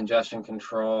done in congestion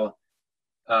control,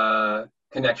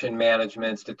 connection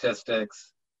management,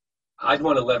 statistics, I'd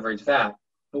want to leverage that.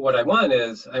 But what I want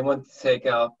is, I want to take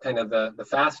out kind of the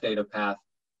fast data path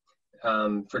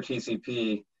for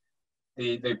TCP.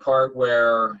 The part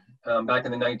where back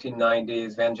in the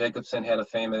 1990s, Van Jacobson had a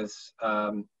famous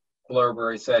blurb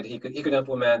where he said he could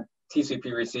implement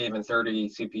TCP receive in 30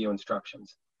 CPU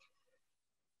instructions.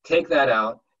 Take that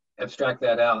out, abstract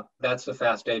that out, that's the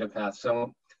fast data path.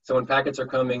 So when packets are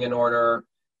coming in order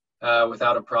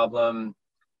without a problem,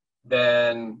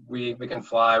 then we can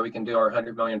fly, we can do our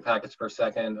 100 million packets per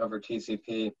second over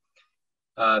TCP.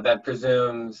 That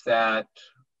presumes that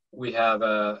we have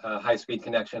a high-speed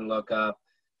connection lookup,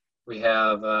 we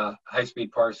have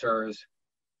high-speed parsers.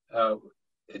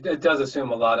 It does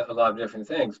assume a lot of different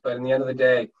things, but in the end of the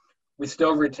day, we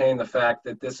still retain the fact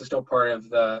that this is still part of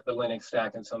the Linux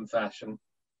stack in some fashion.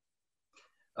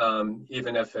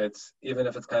 even if it's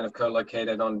kind of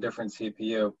co-located on a different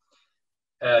CPU.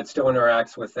 It still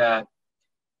interacts with that,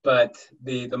 but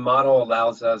the model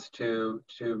allows us to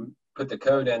put the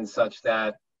code in such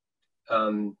that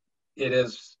it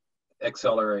is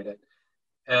accelerated.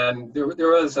 And there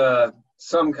was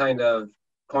some kind of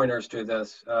pointers to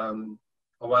this.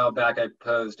 A while back, I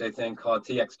posed a thing called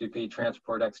TXDP,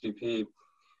 Transport XDP,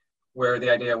 where the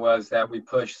idea was that we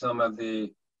push some of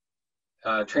the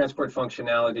transport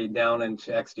functionality down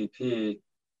into XDP,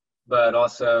 but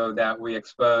also that we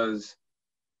expose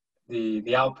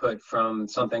the output from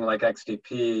something like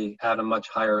XDP at a much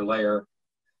higher layer.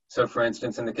 So for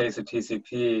instance, in the case of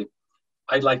TCP,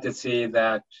 I'd like to see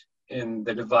that in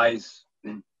the device,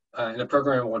 in a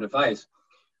programmable device,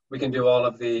 we can do all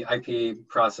of the IP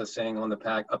processing on the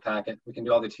packet. We can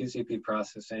do all the TCP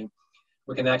processing.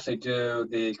 We can actually do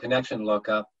the connection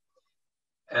lookup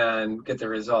and get the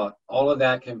result. All of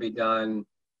that can be done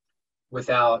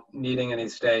without needing any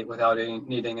state, without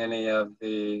needing any of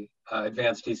the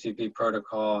advanced TCP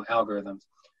protocol algorithms.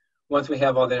 Once we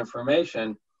have all the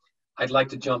information, I'd like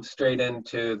to jump straight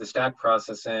into the stack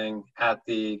processing at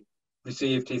the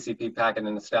received TCP packet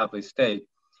in established state.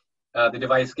 The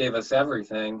device gave us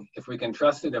everything. If we can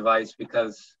trust the device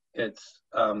because it's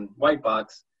white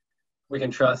box, we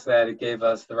can trust that it gave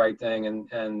us the right thing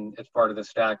and it's part of the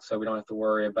stack, so we don't have to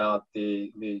worry about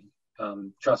the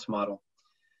trust model.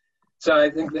 So I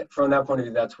think that from that point of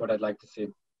view, that's what I'd like to see.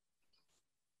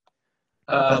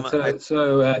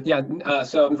 So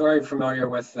I'm very familiar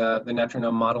with the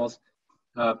Netronome models,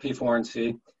 P4 and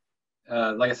C.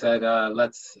 Like I said,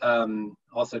 let's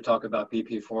also talk about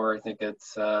BP4. I think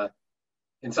it's,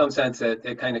 in some sense,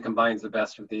 it kind of combines the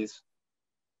best of these.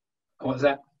 What was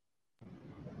that?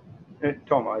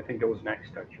 Tom, I think it was next,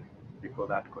 actually, before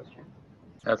that question.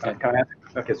 Okay. Can I ask,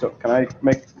 okay, so can I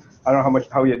make, I don't know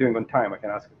how you're doing on time. I can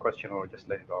ask a question or just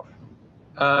let it off.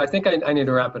 I think I need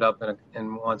to wrap it up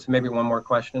in once, maybe one more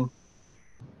question.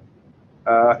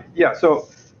 Yeah, so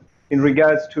in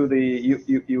regards to the,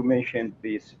 you mentioned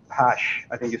these patch.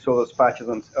 I think you saw those patches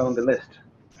on the list.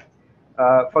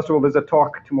 First of all, there's a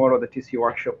talk tomorrow at the TC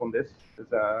workshop on this.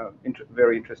 It's a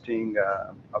very interesting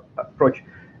approach.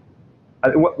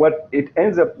 What it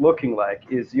ends up looking like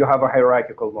is you have a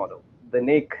hierarchical model. The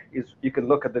NIC is, you can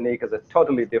look at the NIC as a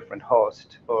totally different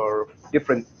host or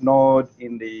different node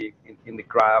in the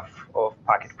graph of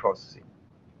packet processing.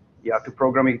 You have to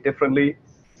program it differently.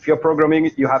 If you're programming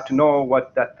it, you have to know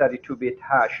what that 32-bit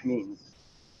hash means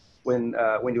when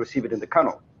you receive it in the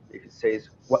kernel. If it says,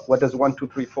 what does 1, 2,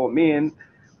 3, 4 mean,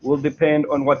 will depend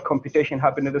on what computation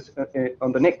happened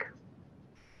on the NIC.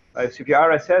 So if you're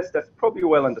RSS, that's probably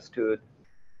well understood.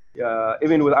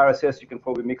 Even with RSS, you can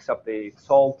probably mix up the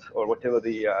salt or whatever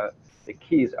the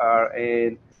keys are,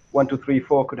 and 1, 2, 3,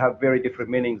 4 could have very different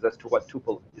meanings as to what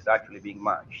tuple is actually being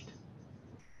matched.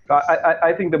 So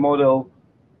I think the model,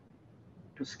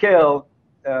 to scale,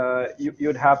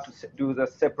 you'd have to do the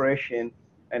separation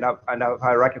and have a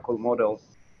hierarchical model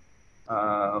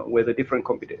with a different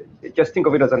computation. Just think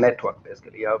of it as a network,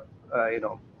 basically. You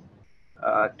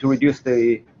have, to reduce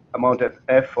the amount of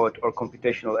effort or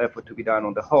computational effort to be done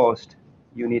on the host,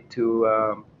 you need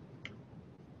to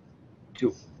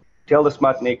tell the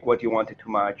smart NIC what you want it to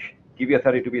match, give you a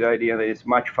 32-bit ID, and it's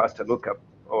much faster lookup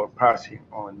or parsing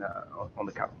on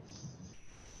the kernel.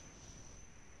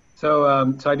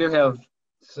 So, so I do have,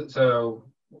 so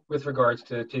with regards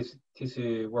to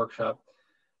TC workshop,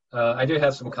 I do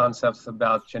have some concepts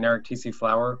about generic TC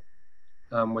flower,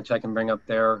 which I can bring up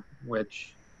there,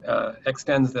 which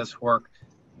extends this work.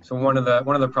 So one of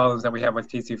the problems that we have with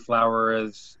TC flower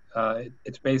is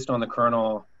it's based on the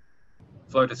kernel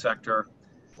flow dissector,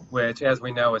 which, as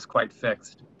we know, is quite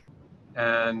fixed.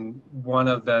 And one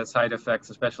of the side effects,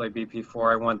 especially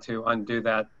BP4, I want to undo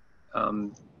that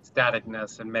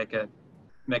staticness and make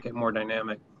it more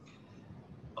dynamic.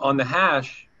 On the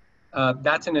hash,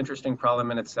 that's an interesting problem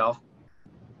in itself.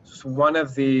 So one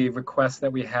of the requests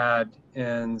that we had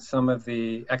in some of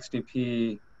the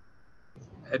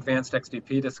advanced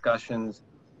XDP discussions,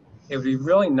 it would be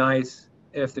really nice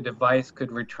if the device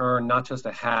could return not just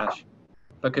a hash,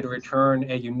 but could return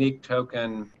a unique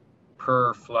token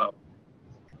per flow.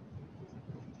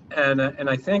 And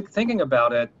I think thinking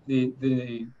about it,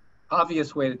 the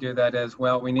obvious way to do that is,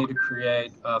 well, we need to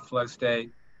create a flow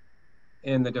state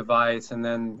in the device and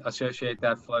then associate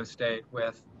that flow state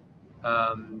with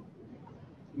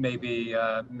maybe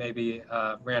a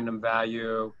random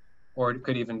value, or it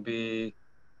could even be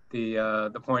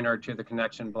the pointer to the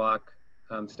connection block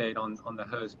state on the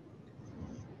host.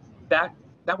 That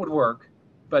would work,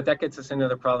 but that gets us into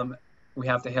the problem. We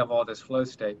have to have all this flow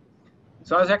state.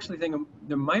 So I was actually thinking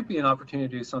there might be an opportunity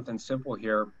to do something simple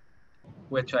here,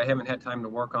 which I haven't had time to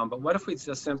work on. But what if we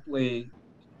just simply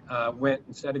went,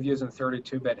 instead of using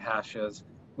 32-bit hashes,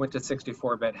 went to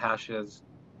 64-bit hashes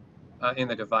in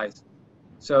the device?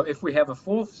 So if we have a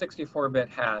full 64-bit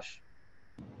hash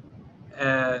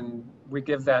and we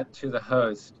give that to the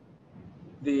host,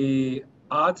 the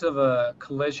odds of a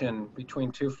collision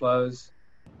between two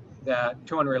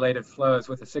unrelated flows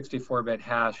with a 64-bit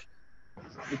hash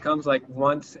becomes like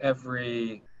once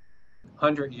every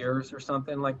 100 years or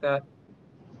something like that.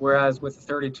 Whereas with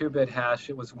the 32-bit hash,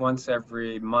 it was once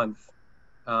every month,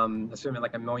 assuming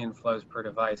like 1 million flows per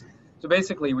device. So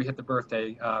basically, we hit the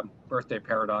birthday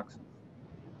paradox.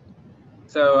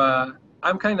 So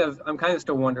I'm kind of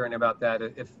still wondering about that.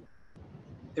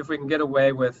 If we can get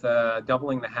away with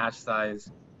doubling the hash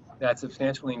size, that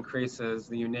substantially increases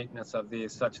the uniqueness of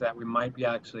these, such that we might be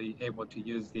actually able to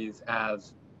use these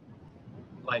as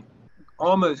like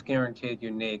almost guaranteed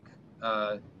unique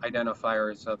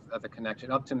identifiers of the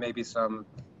connection, up to maybe some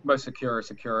most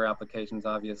secure applications,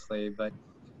 obviously. But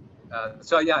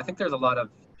so yeah, I think there's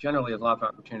generally a lot of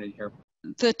opportunity here.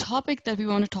 The topic that we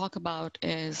want to talk about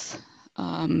is,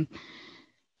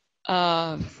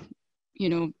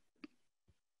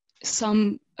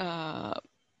 some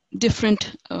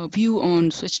different view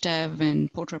on switch dev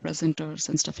and port representers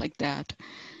and stuff like that.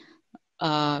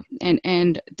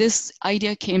 And this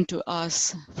idea came to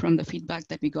us from the feedback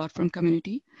that we got from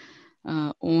community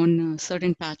on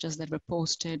certain patches that were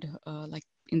posted like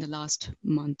in the last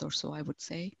month or so, I would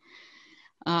say.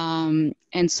 And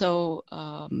so,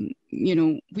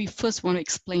 we first want to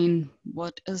explain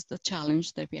what is the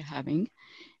challenge that we are having,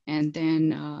 and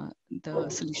then the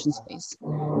solution space.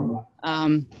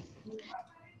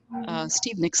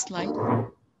 Steve, next slide.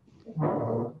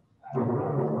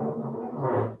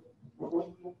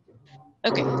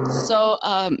 Okay, so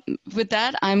with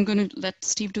that, I'm going to let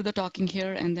Steve do the talking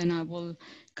here, and then I will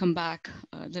come back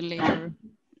a little later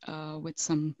with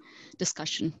some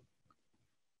discussion.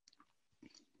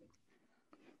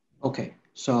 Okay,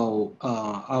 so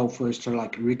I'll first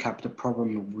recap the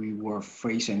problem we were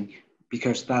facing,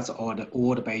 because that's all the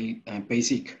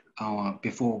basic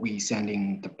before we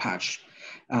sending the patch.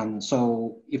 And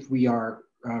so if we are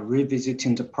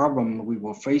revisiting the problem we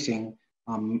were facing,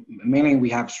 mainly we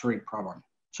have 3 problems.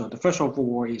 So the first of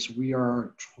all is we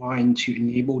are trying to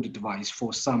enable the device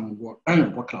for some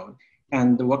workload,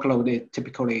 and the workload is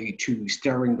typically to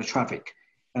steering the traffic.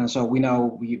 And so we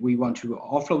know we want to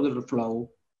offload the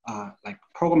flow,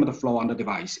 program the flow on the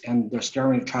device and the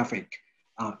steering traffic.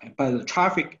 But the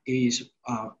traffic is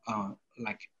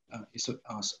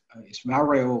it's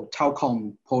various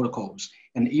telecom protocols,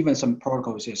 and even some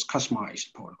protocols is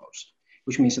customized protocols,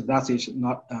 which means that is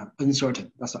not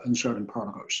uncertain. That's an uncertain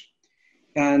protocols.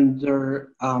 And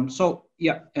so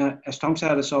yeah, as Tom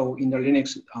said, so in the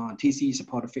Linux, TC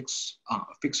support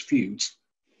fixed fields,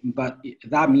 but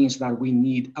that means that we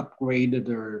need upgrade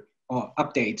or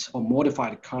update or modify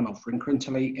the kernel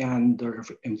frequently, and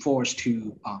enforce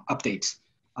to update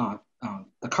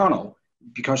the kernel,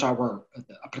 because our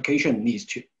application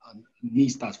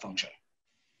needs that function.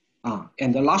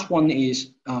 And the last one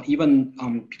is even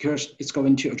because it's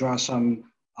going to address some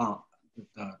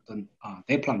the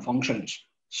data plan functions.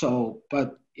 So,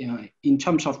 but in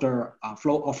terms of the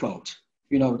flow offload,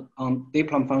 data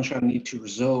plan function need to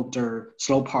resolve the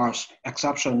slow parse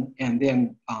exception and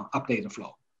then update the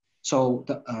flow. So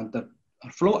the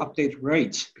flow update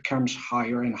rate becomes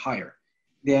higher and higher.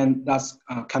 Then that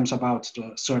comes about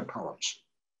the third problems.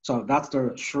 So that's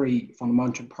the 3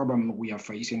 fundamental problems we are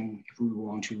facing if we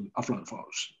want to offload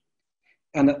flows.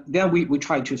 And then we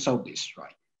try to solve this,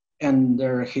 right? And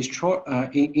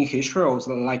in history,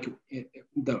 like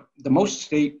the most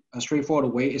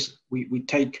straightforward way is we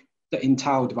take the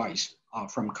entire device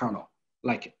from kernel,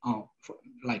 like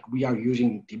we are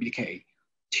using DBDK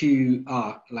to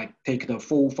take the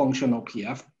full functional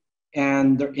PF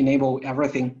and enable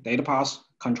everything, data path,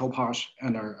 control path,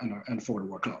 and for the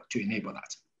workload to enable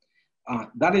that.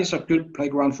 That is a good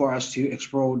playground for us to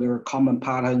explore the common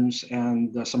patterns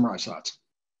and summarize that.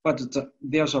 But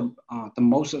there's the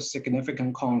most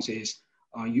significant cons is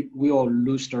we will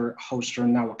lose the host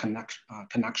network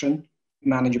connection,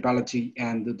 manageability,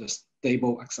 and the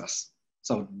stable access.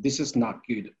 So this is not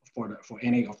good for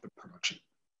any of the production.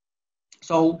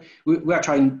 So we are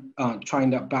trying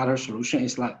the better solution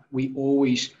is that we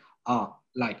always have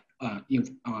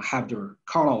the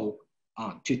kernel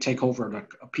to take over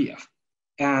the PF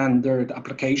and the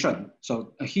application.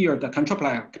 So here the control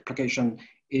plan application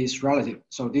is relative.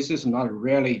 So this is not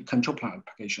really control plan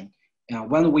application.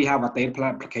 When we have a data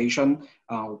plan application,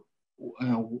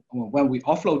 when we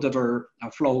offloaded our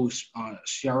flows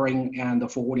sharing and the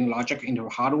forwarding logic into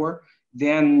hardware,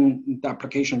 then the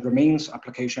application remains.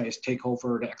 Application is take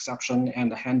over the exception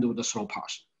and handle the slow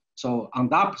pass. So on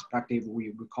that perspective,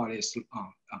 we call it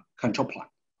control plan.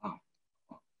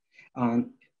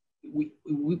 We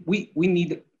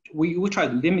try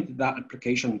to limit that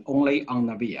application only on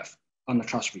the VF, on the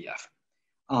trust VF.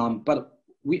 But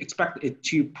we expect it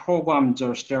to program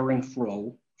the steering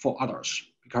flow for others,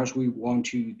 because we want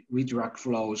to redirect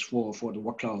flows for the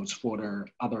workloads for the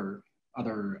other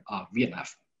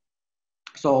VNF.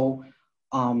 So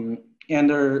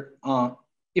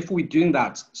if we're doing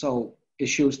that, so it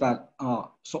shows that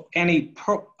so any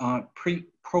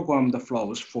pre-programmed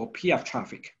flows for PF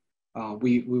traffic,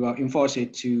 we will enforce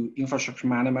it to infrastructure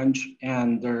management,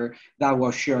 and that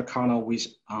will share kernel with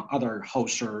other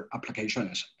hoster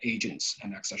applications, agents,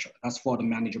 and etc. That's for the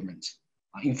management,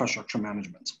 infrastructure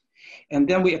management. And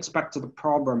then we expect the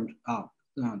problem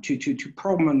to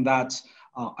program that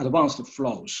advanced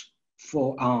flows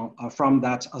from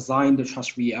that assigned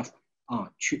trust VF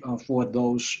for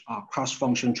those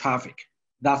cross-function traffic.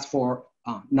 That's for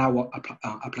network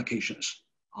applications.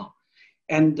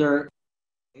 And the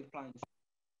data plan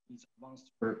is advanced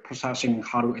processing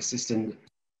hardware assistant,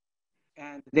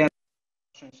 and then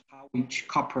how we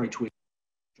cooperate with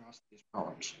address these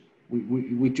problems.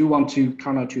 We do want to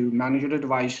kind of to manage the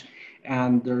device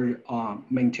and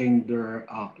maintain their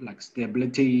like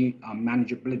stability,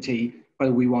 manageability,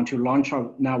 but we want to launch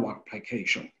a network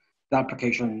application. The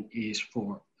application is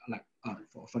for like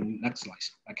for the next slide.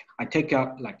 Like I take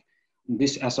like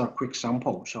this as a quick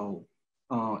sample. So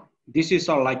this is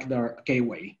like the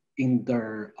gateway in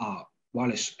the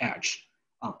wireless edge.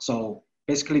 So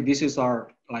basically, this is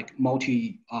our like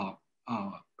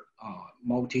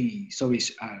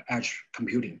multi-service edge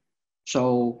computing.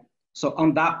 So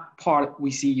on that part,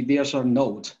 we see there's a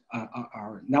node,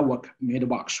 our network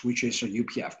mailbox, which is a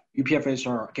UPF. UPF is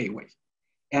our gateway.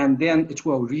 And then it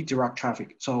will redirect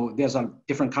traffic. So there's a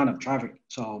different kind of traffic.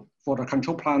 So for the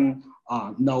control plan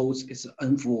nodes, it's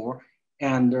N4.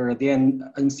 And then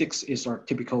N6 is our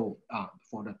typical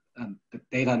for the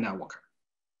data network.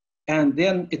 And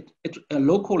then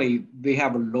locally, they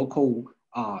have a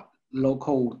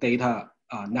local data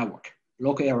network,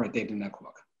 local area data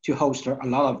network to host a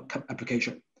lot of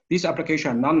applications. These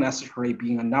applications are not necessarily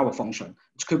being a network function.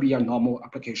 It could be a normal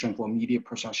application for media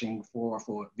processing, for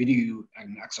video,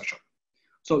 and etc.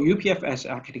 So UPF is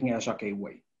acting as a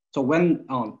gateway. So when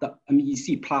the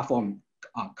MEC platform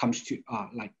comes to,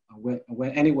 like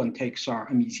when anyone takes our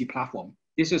MEC platform,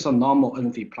 this is a normal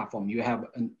NV platform. You have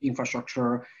an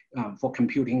infrastructure for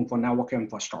computing, for networking,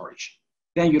 for storage.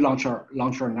 Then you launch our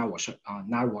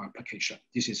network application.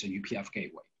 This is a UPF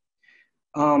gateway.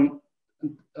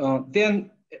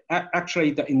 Then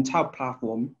actually the entire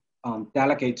platform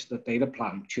delegates the data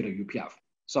plan to the UPF.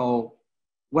 So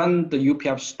when the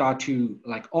UPF start to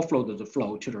like offload the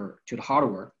flow to the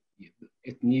hardware,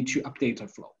 it needs to update the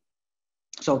flow.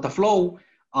 So the flow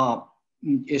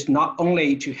is not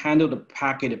only to handle the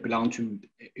packet that belong to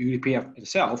eBPF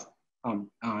itself,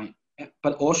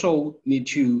 but also need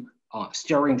to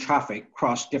steering traffic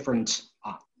across different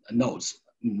nodes,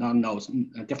 non-nodes,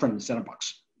 different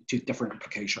sandbox to different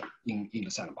application in the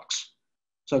sandbox.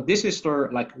 So this is the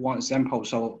like one example.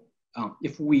 So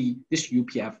if this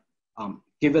UPF,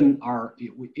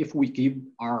 if we give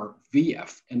our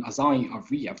VF and assign our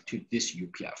VF to this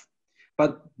UPF,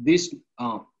 but this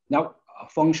now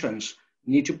functions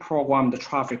need to program the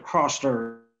traffic across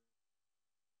the.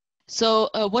 So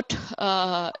what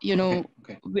you know,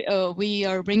 okay. we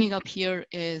are bringing up here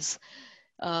is,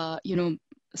 you know,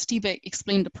 Steve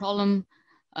explained the problem.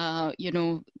 You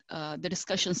know, the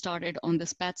discussion started on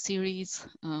this patch series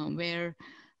where,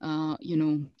 you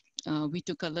know, we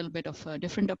took a little bit of a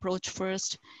different approach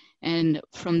first. And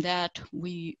from that,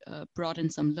 we brought in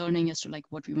some learning as to like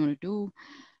what we want to do.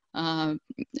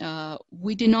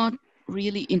 We did not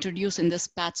really introduce in this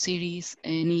patch series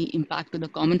any impact to the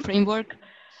common framework.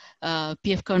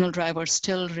 PF kernel driver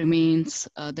still remains,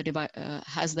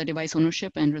 has the device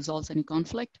ownership and resolves any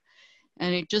conflict.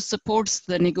 And it just supports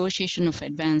the negotiation of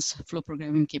advanced flow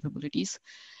programming capabilities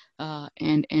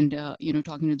and you know,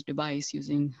 talking to the device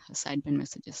using sideband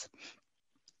messages.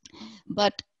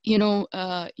 But you know,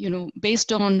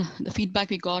 based on the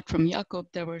feedback we got from Jakob,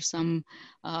 there were some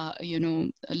you know,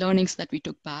 learnings that we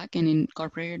took back and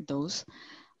incorporated those.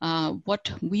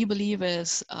 What we believe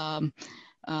is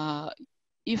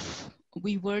if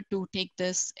we were to take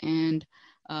this and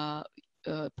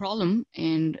problem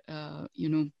and you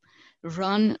know,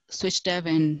 run switchdev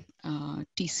and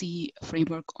TC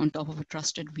framework on top of a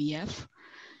trusted VF,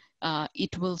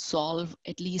 it will solve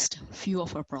at least few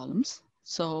of our problems.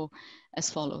 So as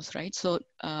follows, right? So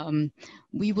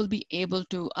we will be able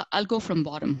to, I'll go from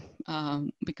bottom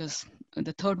because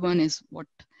the third one is what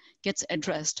gets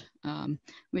addressed,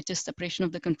 which is separation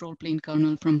of the control plane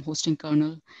kernel from hosting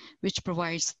kernel, which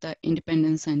provides the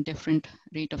independence and different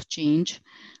rate of change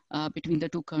between the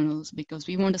two kernels, because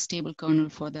we want a stable kernel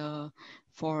for the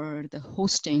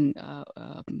hosting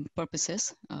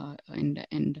purposes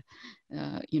and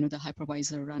the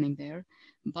hypervisor running there.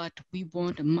 But we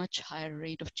want a much higher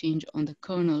rate of change on the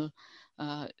kernel,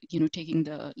 taking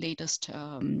the latest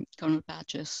kernel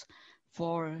patches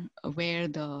for where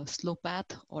the slow path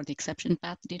or the exception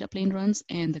path data plane runs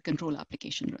and the control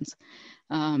application runs.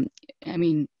 I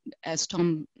mean, as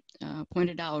Tom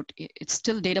pointed out, it's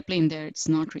still data plane there. It's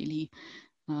not really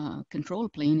control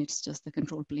plane. It's just the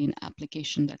control plane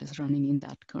application that is running in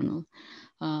that kernel.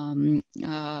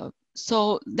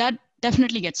 So that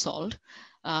definitely gets solved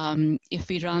if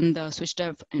we run the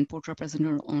switchdev and port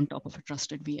representer on top of a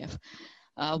trusted VF.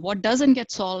 What doesn't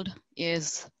get solved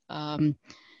is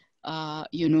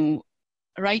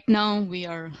right now we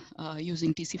are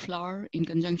using TC Flower in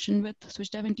conjunction with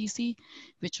switchdev and TC,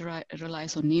 which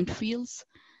relies on named fields,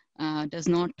 does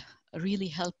not really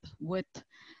help with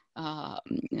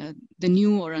the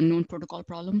new or unknown protocol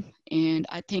problem. And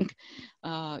I think,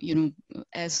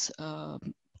 as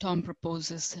Tom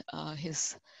proposes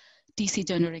his TC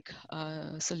generic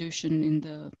solution in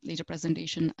the later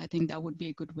presentation, I think that would be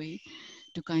a good way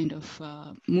to kind of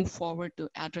move forward to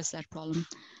address that problem,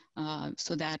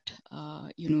 so that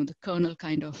the kernel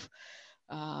kind of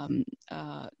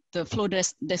the flow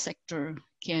dissector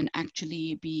can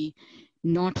actually be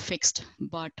not fixed,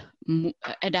 but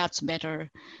adapts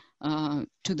better to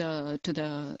the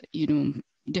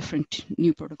different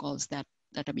new protocols that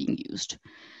are being used.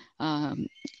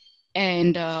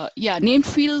 Named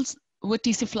fields with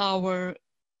TC Flower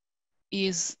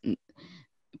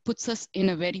puts us in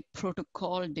a very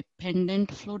protocol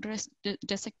dependent flow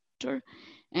dissector,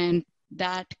 and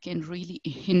that can really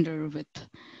hinder with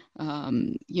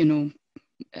in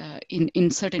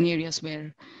certain areas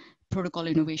where protocol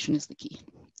innovation is the key.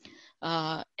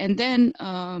 And then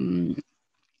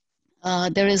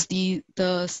there is the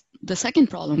second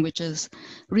problem, which is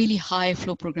really high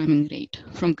flow programming rate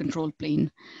from control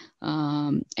plane.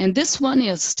 And this one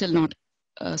is still not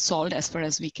solved as far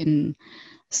as we can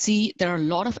see. There are a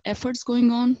lot of efforts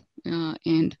going on.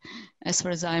 And as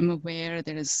far as I'm aware,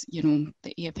 there is, the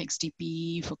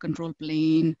AFXDP for control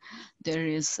plane. There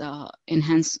is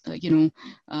enhanced,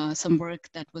 some work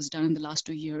that was done in the last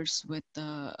 2 years with,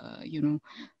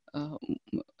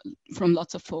 from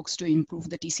lots of folks to improve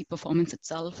the TC performance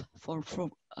itself for flow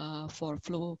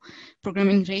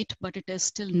programming rate, but it is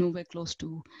still nowhere close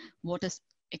to what is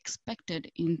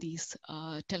expected in these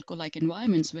telco-like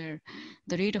environments, where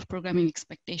the rate of programming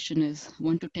expectation is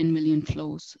 1 to 10 million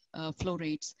flow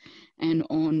rates, and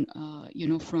on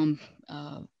from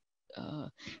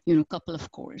couple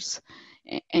of cores,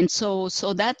 and so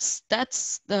that's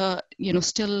the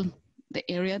still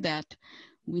the area that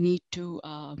we need to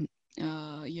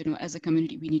as a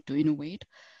community we need to innovate.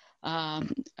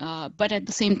 But at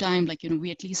the same time,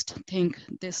 we at least think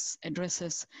this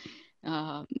addresses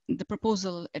the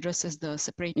proposal addresses the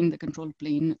separating the control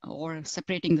plane or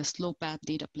separating the slow path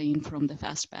data plane from the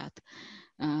fast path,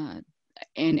 and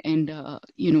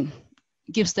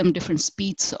gives them different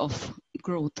speeds of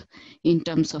growth in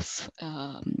terms of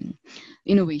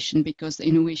innovation, because the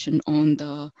innovation on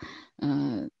the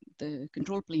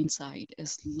control plane side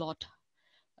is a lot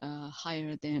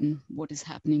higher than what is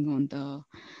happening on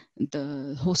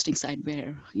the hosting side,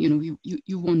 where you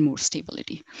want more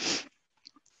stability.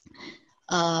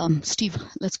 Steve,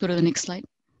 let's go to the next slide.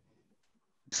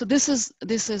 So this is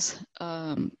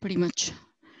pretty much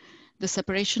the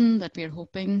separation that we are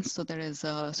hoping. So there is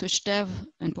a switchdev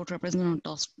and port representer on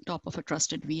top of a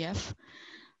trusted VF.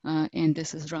 And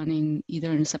this is running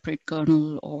either in a separate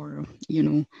kernel or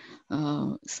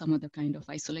some other kind of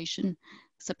isolation.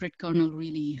 Separate kernel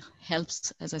really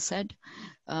helps, as I said,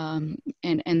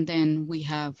 and then we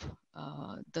have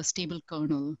the stable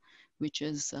kernel, which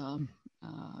is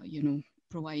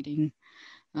providing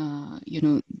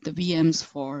the VMs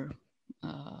for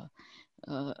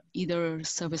either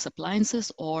service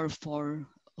appliances or for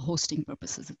hosting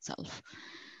purposes itself.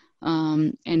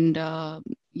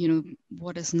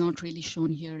 What is not really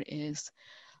shown here is,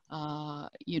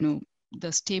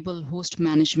 the stable host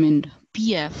management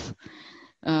PF.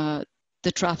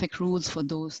 The traffic rules for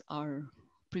those are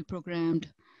pre-programmed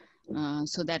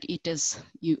so that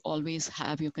you always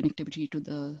have your connectivity to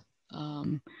the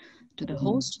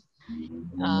host.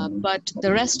 But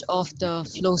the rest of the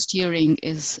flow steering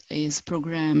is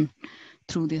programmed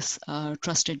through this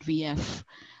trusted VF,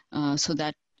 so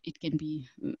that it can be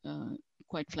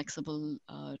quite flexible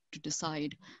to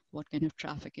decide what kind of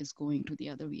traffic is going to the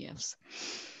other VFs.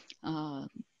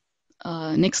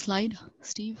 Next slide,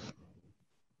 Steve.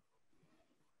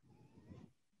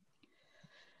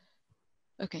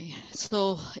 Okay,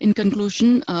 so in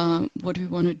conclusion, what we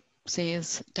want to say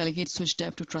is delegate switch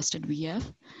dev to trusted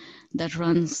VF that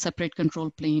runs separate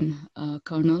control plane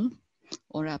kernel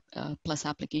or plus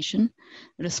application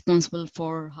responsible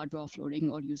for hardware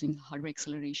offloading or using hardware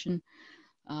acceleration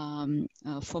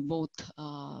for both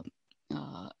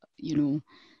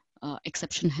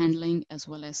exception handling as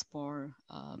well as for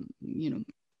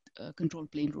control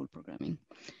plane rule programming.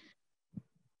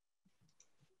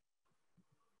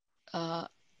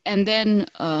 And then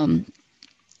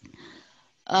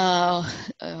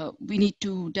we need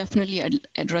to definitely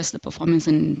address the performance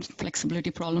and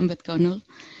flexibility problem with kernel.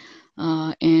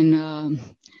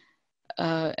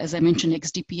 As I mentioned,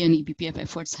 XDP and eBPF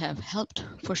efforts have helped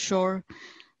for sure,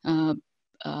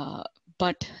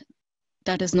 but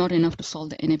that is not enough to solve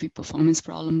the NAV performance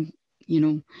problem,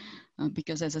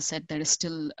 because as I said, there is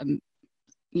still a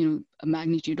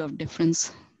magnitude of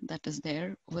difference that is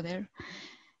there over there.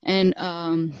 And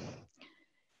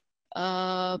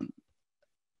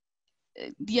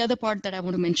the other part that I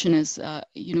want to mention is,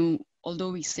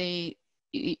 although we say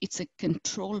it's a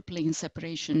control plane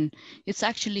separation, it's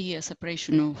actually a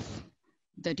separation of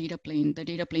the data plane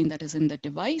that is in the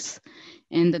device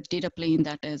and the data plane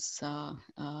that is,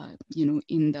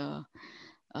 in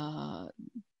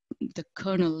the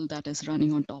kernel that is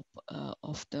running on top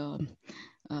of the,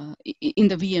 in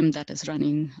the VM that is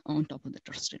running on top of the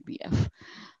trusted VF.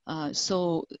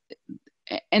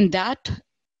 And that,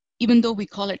 even though we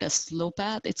call it a slow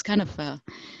path, it's kind of a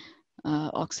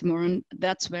oxymoron.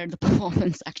 That's where the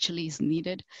performance actually is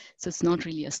needed. So it's not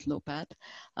really a slow path.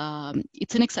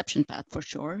 It's an exception path for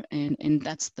sure. And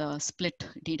that's the split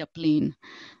data plane,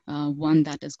 one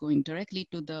that is going directly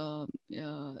to the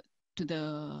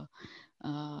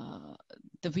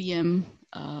VM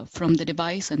from the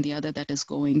device, and the other that is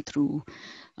going through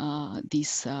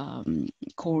these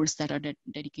cores that are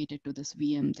dedicated to this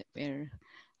VM where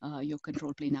your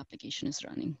control plane application is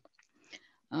running.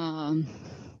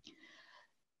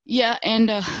 Yeah, and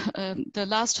the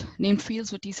last named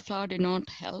fields with TC-flower did not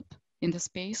help in the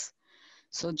space.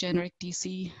 So generic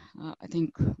TC, I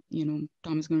think,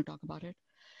 Tom is going to talk about it.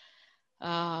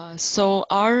 So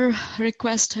our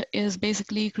request is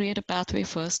basically create a pathway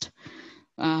first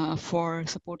for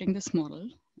supporting this model.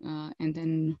 And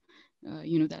then,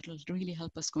 that will really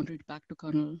help us contribute back to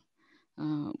kernel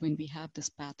when we have this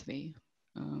pathway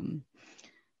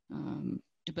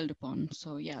to build upon.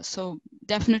 So yeah, so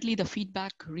definitely the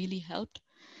feedback really helped.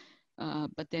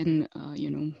 But then,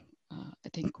 I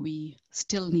think we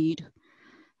still need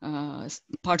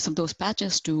parts of those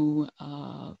patches to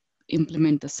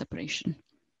implement the separation.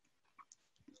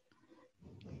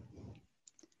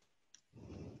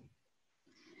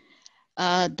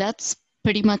 That's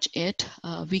pretty much it.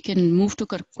 We can move to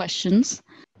questions.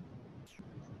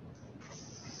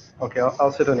 Okay,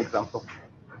 I'll set an example.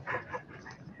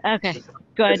 Okay,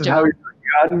 go ahead, This is John. how you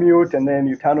unmute and then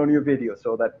you turn on your video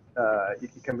so that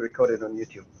it can be recorded on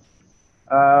YouTube.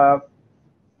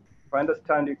 If I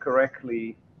understand you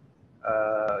correctly,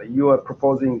 you are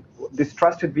proposing this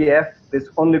trusted VF, there's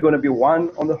only going to be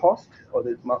one on the host, or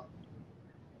there's not?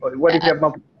 Or what if you have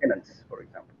multiple tenants, for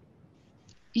example?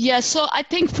 Yeah, so I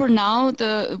think for now,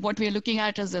 what we're looking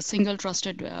at is a single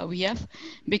trusted VF,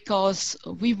 because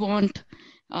we want,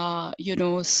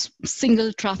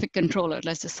 single traffic controller,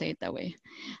 let's just say it that way.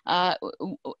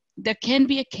 There can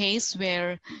be a case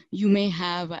where you may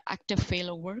have an active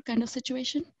failover kind of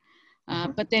situation.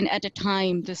 But then at a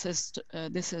time, this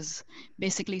is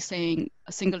basically saying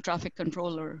a single traffic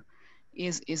controller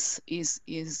is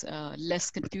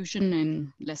less confusion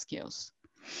and less chaos.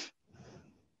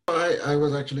 I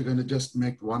was actually going to just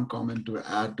make one comment to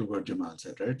add to what Jamal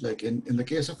said, right? Like in the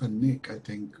case of a NIC, I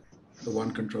think the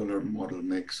one controller model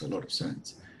makes a lot of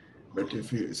sense. But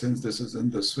since this is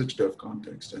in the switch dev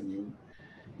context, and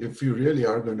if you really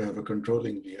are going to have a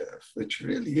controlling VF, which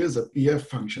really is a PF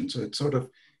function, so it's sort of,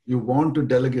 you want to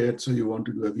delegate, so you want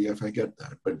to do a VF, I get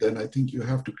that. But then I think you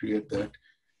have to create that,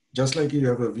 just like you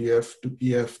have a VF to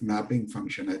PF mapping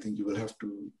function, I think you will have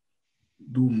to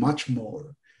do much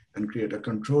more and create a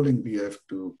controlling VF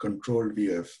to controlled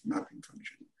VF mapping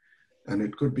function. And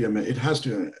it could be, it has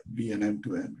to be an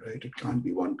end-to-end, right? It can't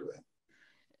be one-to-end.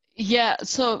 Yeah,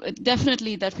 so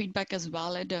definitely that feedback is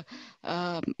valid,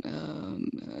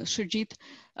 Srijit.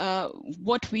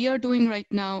 What we are doing right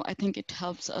now, I think it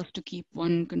helps us to keep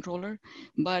one controller,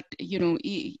 but you know,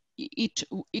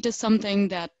 it is something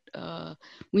that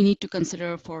we need to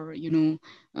consider for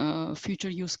future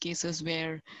use cases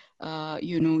where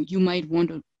you might want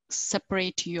to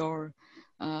separate your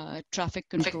traffic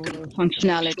controller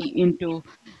functionality into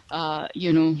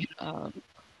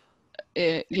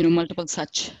multiple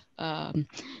such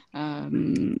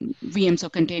VMs or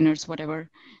containers, whatever,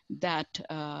 that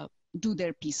do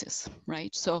their pieces,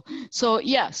 right? So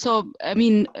yeah, so I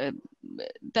mean,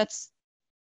 that's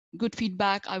good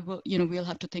feedback. I will, we'll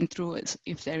have to think through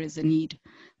if there is a need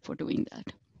for doing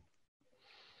that.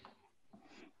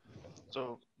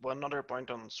 So one other point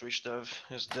on SwitchDev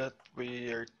is that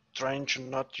we are trying to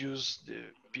not use the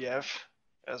PF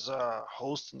as a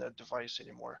host in that device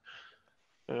anymore.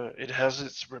 It has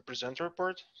its representative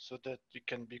port so that it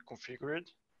can be configured,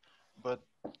 but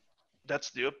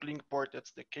that's the uplink port,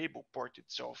 that's the cable port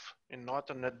itself, and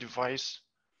not on that device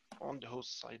on the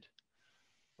host side.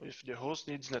 If the host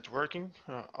needs networking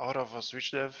out of a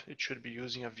SwitchDev, it should be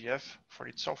using a VF for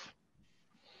itself.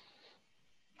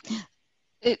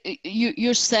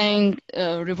 You're saying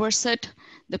reverse it.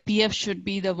 The PF should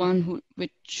be the one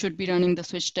which should be running the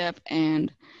SwitchDev,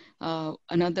 and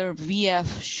another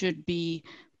VF should be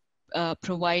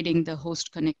providing the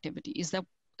host connectivity. Is that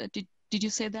did you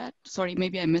say that? Sorry,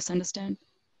 maybe I misunderstand.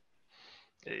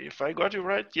 If I got you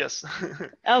right, yes.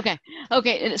 Okay.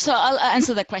 So I'll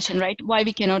answer that question, right? Why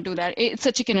we cannot do that? It's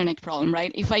a chicken and egg problem,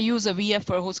 right? If I use a VF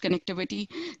for host connectivity,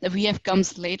 the VF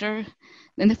comes later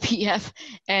than the PF,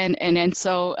 and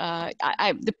so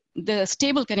the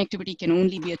stable connectivity can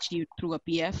only be achieved through a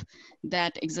PF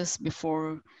that exists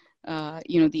before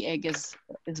the egg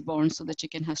is born, so the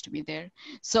chicken has to be there.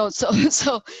 So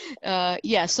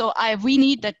yeah. So we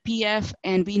need that PF,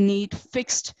 and we need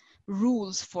fixed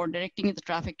rules for directing the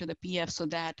traffic to the PF so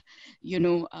that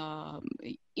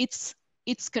its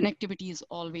connectivity is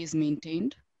always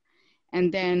maintained,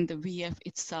 and then the VF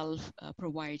itself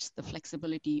provides the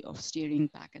flexibility of steering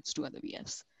packets to other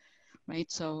VFs,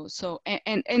 right? So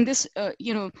and this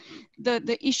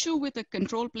the issue with the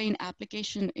control plane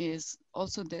application is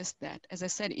also this, that as I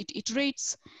said, it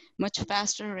iterates much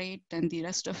faster rate than the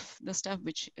rest of the stuff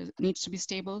which needs to be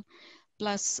stable.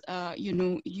 Plus,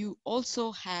 you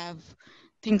also have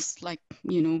things like,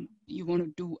 you want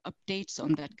to do updates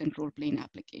on that control plane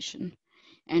application.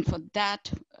 And for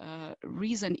that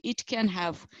reason, it can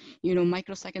have,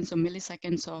 microseconds or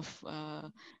milliseconds of,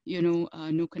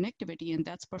 no connectivity, and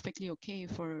that's perfectly okay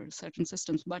for certain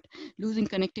systems. But losing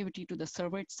connectivity to the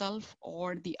server itself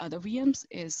or the other VMs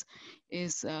is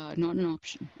not an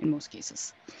option in most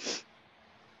cases.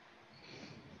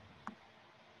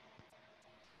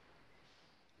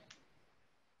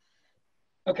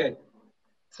 Okay,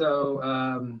 so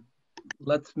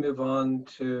let's move on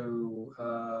to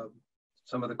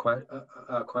some of the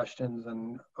questions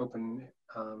and open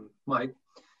mic.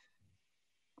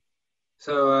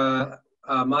 So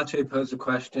Mache posed a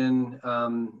question.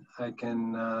 I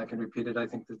can repeat it. I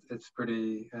think that it's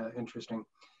pretty interesting.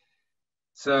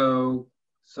 So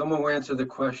someone will answer the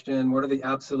question: what are the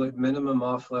absolute minimum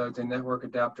offloads a network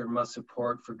adapter must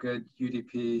support for good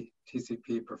UDP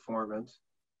TCP performance?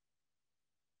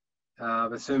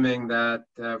 Assuming that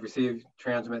receive,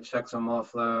 transmit, checksum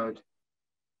offload,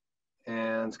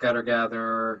 and scatter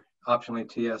gather, optionally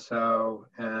TSO,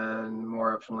 and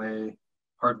more optionally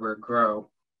hardware grow.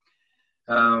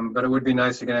 But it would be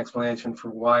nice to get an explanation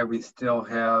for why we still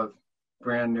have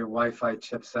brand new Wi-Fi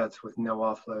chipsets with no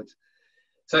offloads.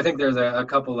 So I think there's a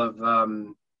couple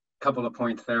of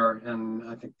points there, and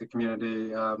I think the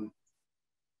community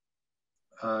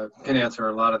can answer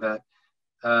a lot of that.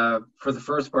 For the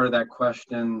first part of that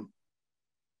question,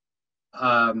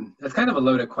 it's kind of a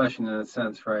loaded question in a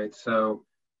sense, right? So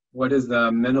what is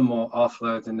the minimal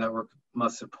offloads a network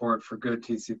must support for good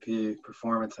TCP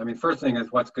performance? I mean, first thing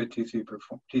is, what's good TCP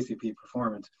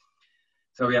performance?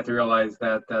 So we have to realize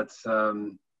that that's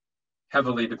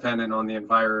heavily dependent on the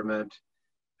environment.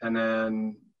 And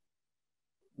then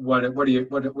what are you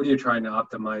trying to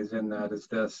optimize in that? Is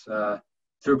this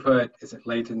throughput? Is it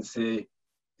latency?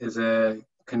 Is it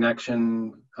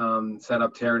connection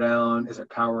setup teardown? Is it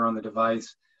power on the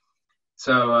device?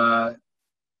 So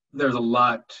there's a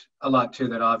lot to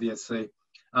that, obviously.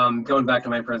 Going back to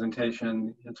my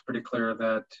presentation, it's pretty clear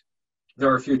that there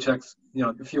are a few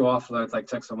offloads like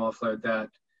checksum offload that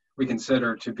we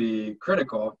consider to be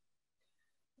critical,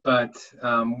 but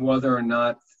whether or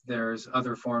not there's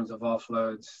other forms of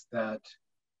offloads that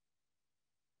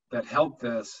help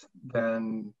this,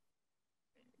 then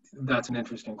that's an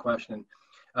interesting question.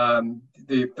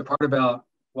 The part about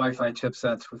Wi-Fi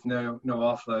chipsets with no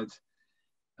offloads,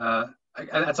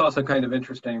 that's also kind of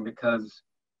interesting because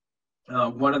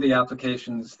one of the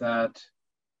applications that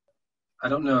I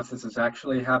don't know if this is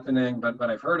actually happening, but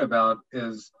I've heard about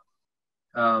is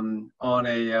on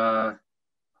a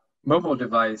mobile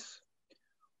device.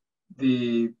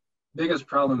 The biggest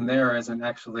problem there isn't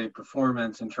actually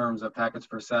performance in terms of packets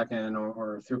per second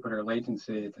or throughput or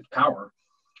latency, it's power.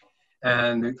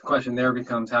 And the question there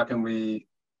becomes, how can we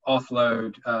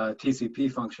offload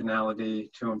TCP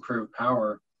functionality to improve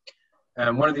power?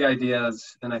 And one of the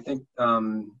ideas, and I think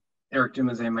Eric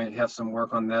Dumazet might have some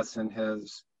work on this in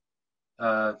his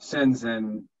SINs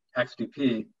in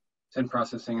XDP, SIN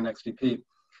processing in XDP.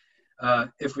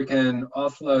 If we can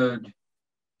offload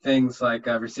things like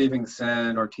receiving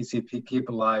SIN or TCP keep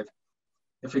alive,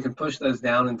 if we can push those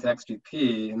down into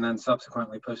XDP and then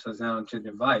subsequently push those down into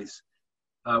the device,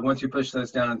 once you push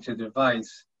those down into the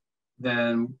device,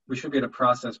 then we should be able to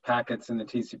process packets in the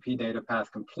TCP data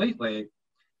path completely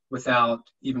without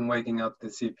even waking up the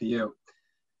CPU.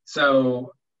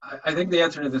 So I think the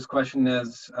answer to this question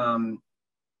is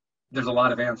there's a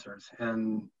lot of answers.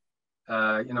 And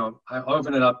you know, I'll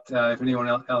open it up if anyone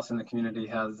else in the community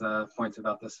has points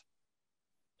about this.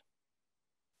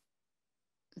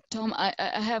 Tom, I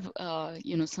have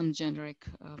you know, some generic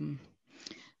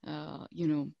you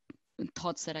know,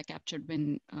 thoughts that I captured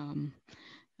when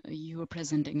you were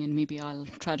presenting, and maybe I'll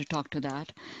try to talk to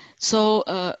that. So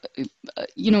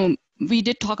you know, we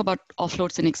did talk about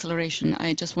offloads and acceleration.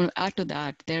 I just want to add to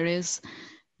that, there is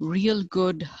real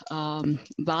good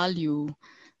value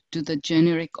to the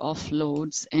generic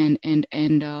offloads, and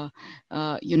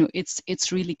you know,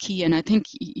 it's really key. And I think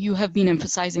you have been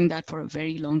emphasizing that for a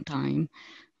very long time,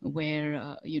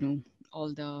 where you know,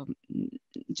 all the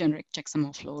generic checksum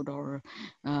offload or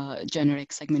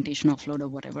generic segmentation offload or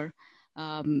whatever.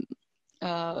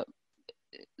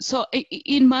 So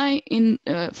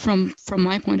from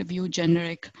my point of view,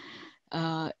 generic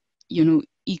you know,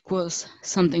 equals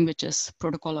something which is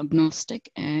protocol agnostic,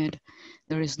 and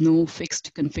there is no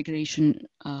fixed configuration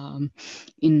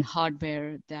in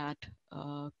hardware that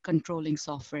controlling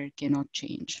software cannot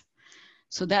change.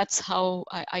 So that's how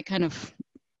I kind of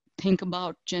think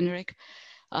about generic,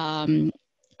 and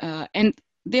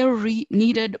they're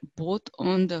needed both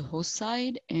on the host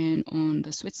side and on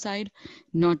the switch side,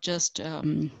 not just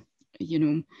you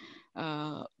know,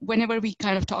 whenever we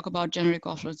kind of talk about generic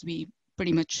offloads, we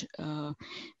pretty much you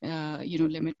know,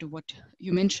 limit to what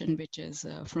you mentioned, which is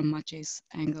from Maciej's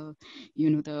angle, you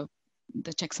know,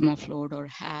 the checksum offload or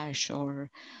hash or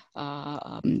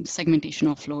segmentation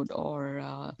offload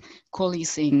or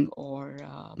coalescing or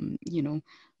you know,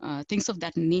 things of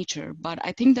that nature. But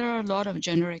I think there are a lot of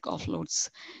generic offloads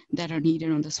that are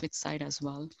needed on the switch side as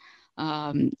well.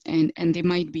 And they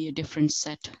might be a different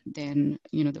set than,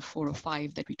 you know, the 4 or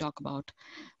 5 that we talk about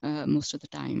most of the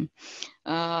time.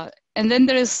 And then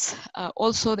there is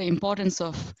also the importance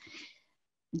of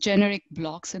generic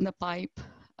blocks in the pipe.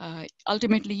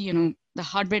 Ultimately, you know, the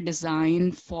hardware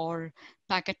design for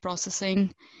packet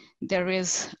processing, there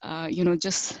is, you know,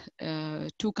 just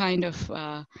 2 kind of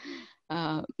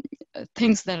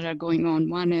things that are going on.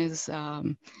 One is,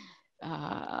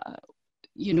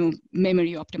 you know,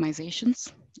 memory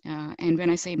optimizations. And when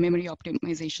I say memory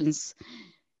optimizations,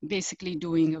 basically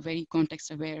doing a very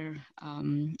context-aware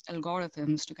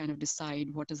algorithms to kind of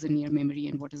decide what is in near memory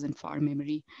and what is in far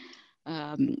memory.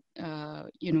 You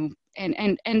know,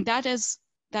 and that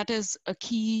is a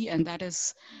key, and that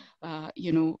is,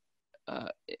 you know,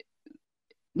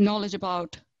 knowledge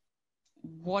about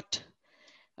what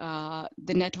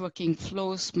the networking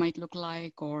flows might look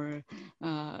like, or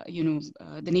you know,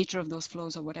 the nature of those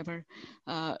flows or whatever.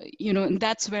 You know, and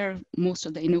that's where most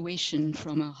of the innovation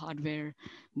from a hardware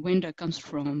vendor comes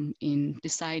from, in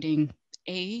deciding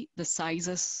A, the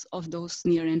sizes of those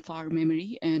near and far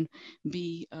memory, and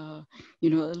B, you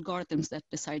know, algorithms that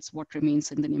decides what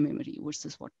remains in the near memory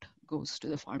versus what goes to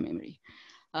the far memory.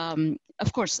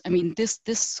 Of course, I mean,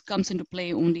 this comes into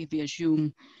play only if we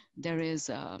assume there is,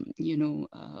 you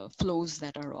know, flows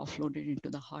that are offloaded into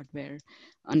the hardware,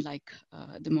 unlike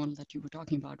the model that you were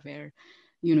talking about, where,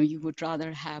 you know, you would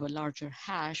rather have a larger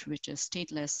hash, which is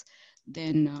stateless,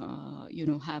 than, you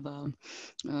know, have a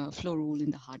flow rule in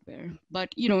the hardware. But,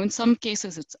 you know, in some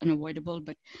cases it's unavoidable.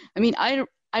 But I mean, I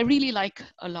really like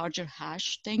a larger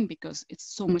hash thing because it's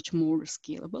so much more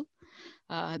scalable.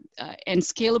 And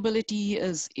scalability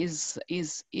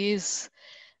is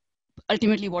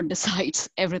ultimately what decides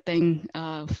everything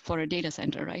for a data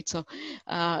center, right? So,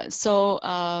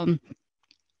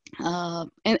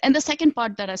 And the second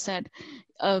part that I said,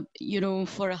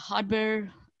 for a hardware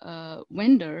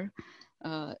vendor,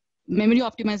 memory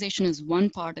optimization is one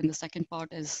part, and the second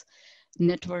part is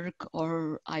network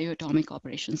or IO atomic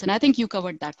operations. And I think you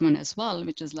covered that one as well,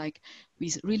 which is like,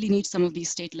 we really need some of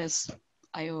these stateless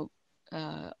IO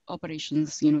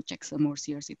operations, checksum or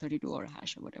CRC32 or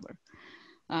hash or whatever.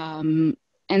 And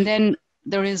then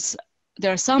there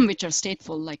are some which are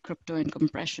stateful, like crypto and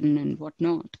compression and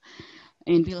whatnot.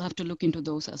 And we'll have to look into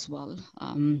those as well.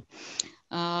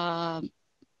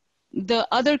 The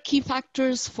other key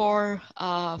factors for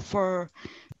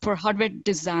hardware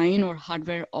design or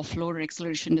hardware offload or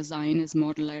acceleration design is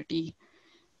modularity,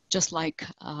 just like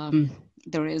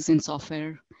there is in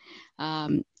software.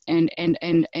 And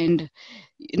the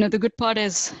good part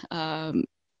is, and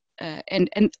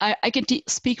I can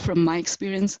speak from my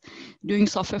experience doing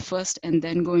software first and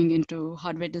then going into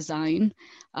hardware design.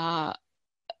 Coming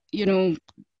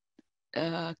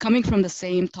from the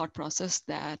same thought process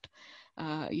that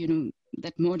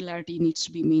that modularity needs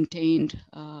to be maintained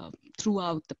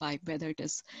throughout the pipe, whether it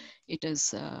is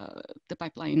the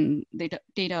pipeline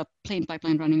data plane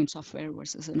pipeline running in software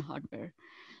versus in hardware.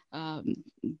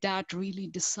 That really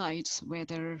decides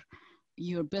whether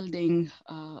you're building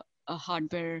a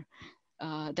hardware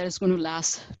that is going to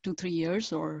last 2-3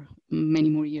 years or many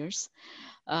more years.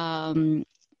 And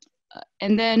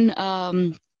then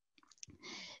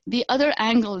the other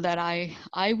angle that I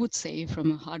would say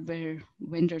from a hardware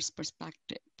vendor's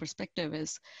perspective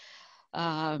is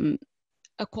a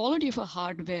quality of a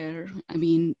hardware. I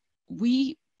mean,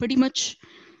 we pretty much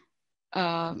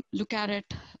look at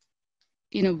it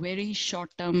in a very short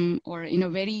term, or in a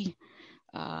very,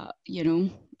 the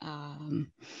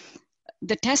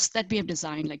tests that we have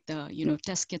designed, like the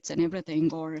test kits and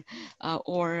everything, or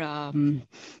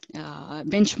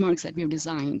benchmarks that we have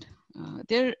designed.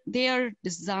 They are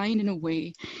designed in a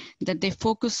way that they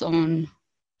focus on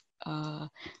a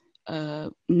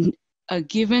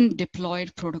given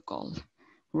deployed protocol,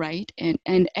 right?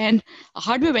 And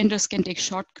hardware vendors can take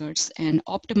shortcuts and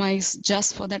optimize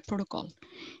just for that protocol.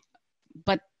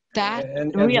 But that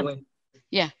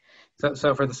yeah.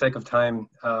 So for the sake of time,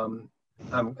 I'm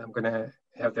going to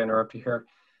have to interrupt you here.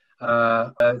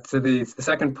 So the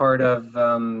second part of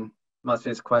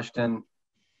Masvi's question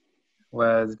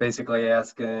was basically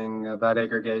asking about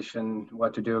aggregation,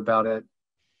 what to do about it.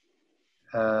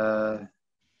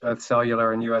 Both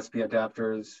cellular and USB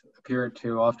adapters appear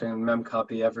to often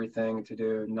memcopy everything to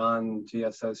do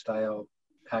non-GSO style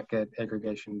packet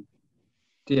aggregation,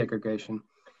 deaggregation.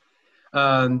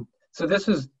 So this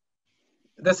is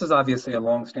obviously a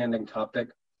long-standing topic.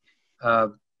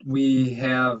 We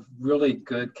have really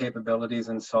good capabilities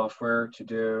in software to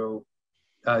do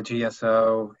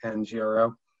GSO and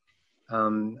GRO.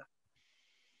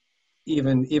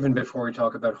 Even before we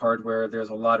talk about hardware, there's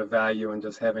a lot of value in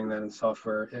just having that in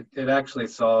software. It actually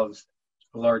solves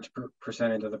a large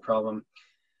percentage of the problem.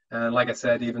 And like I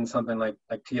said, even something like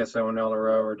TSO and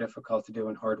LRO are difficult to do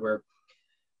in hardware.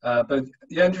 But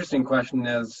the interesting question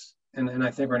is, and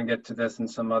I think we're going to get to this in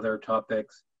some other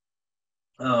topics,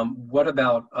 what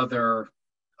about other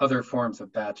forms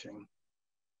of batching?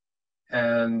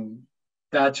 And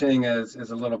batching is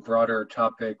a little broader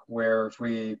topic, where if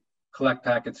we collect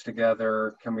packets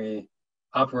together, can we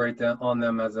operate on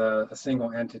them as a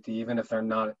single entity, even if they're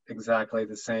not exactly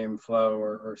the same flow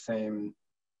or same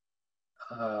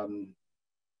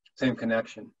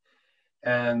connection?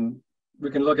 And we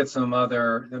can look at some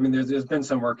other, I mean, there's been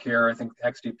some work here. I think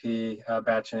XDP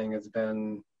batching has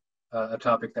been a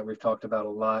topic that we've talked about a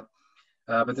lot.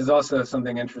 But there's also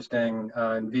something interesting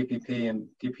in VPP and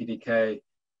DPDK.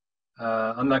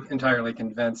 I'm not entirely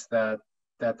convinced that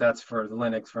that's for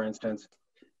Linux, for instance,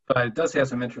 but it does have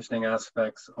some interesting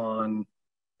aspects on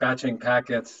batching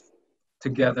packets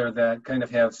together that kind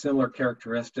of have similar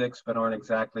characteristics but aren't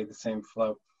exactly the same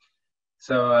flow.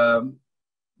 So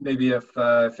maybe if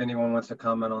anyone wants to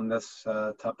comment on this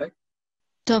topic.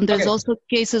 Tom, there's also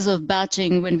cases of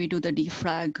batching when we do the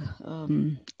defrag,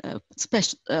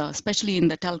 especially in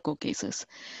the telco cases,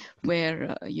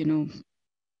 where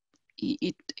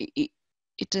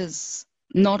it is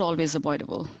not always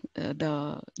avoidable,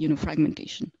 the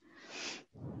fragmentation.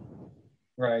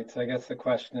 Right. So I guess the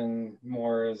question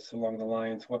more is along the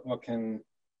lines, what's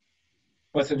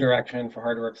the direction for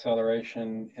hardware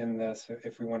acceleration in this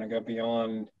if we want to go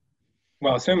beyond,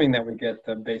 well, assuming that we get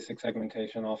the basic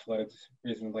segmentation offloads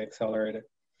reasonably accelerated.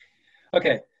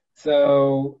 Okay,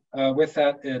 so with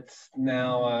that, it's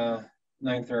now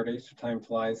 9:30, so time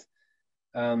flies.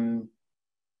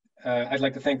 I'd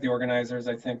like to thank the organizers.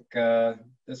 I think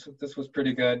this was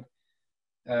pretty good.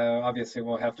 Obviously,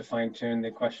 we'll have to fine tune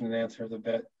the question and answers a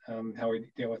bit, how we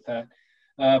deal with that.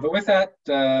 But with that,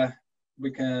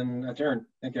 we can adjourn.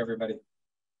 Thank you, everybody.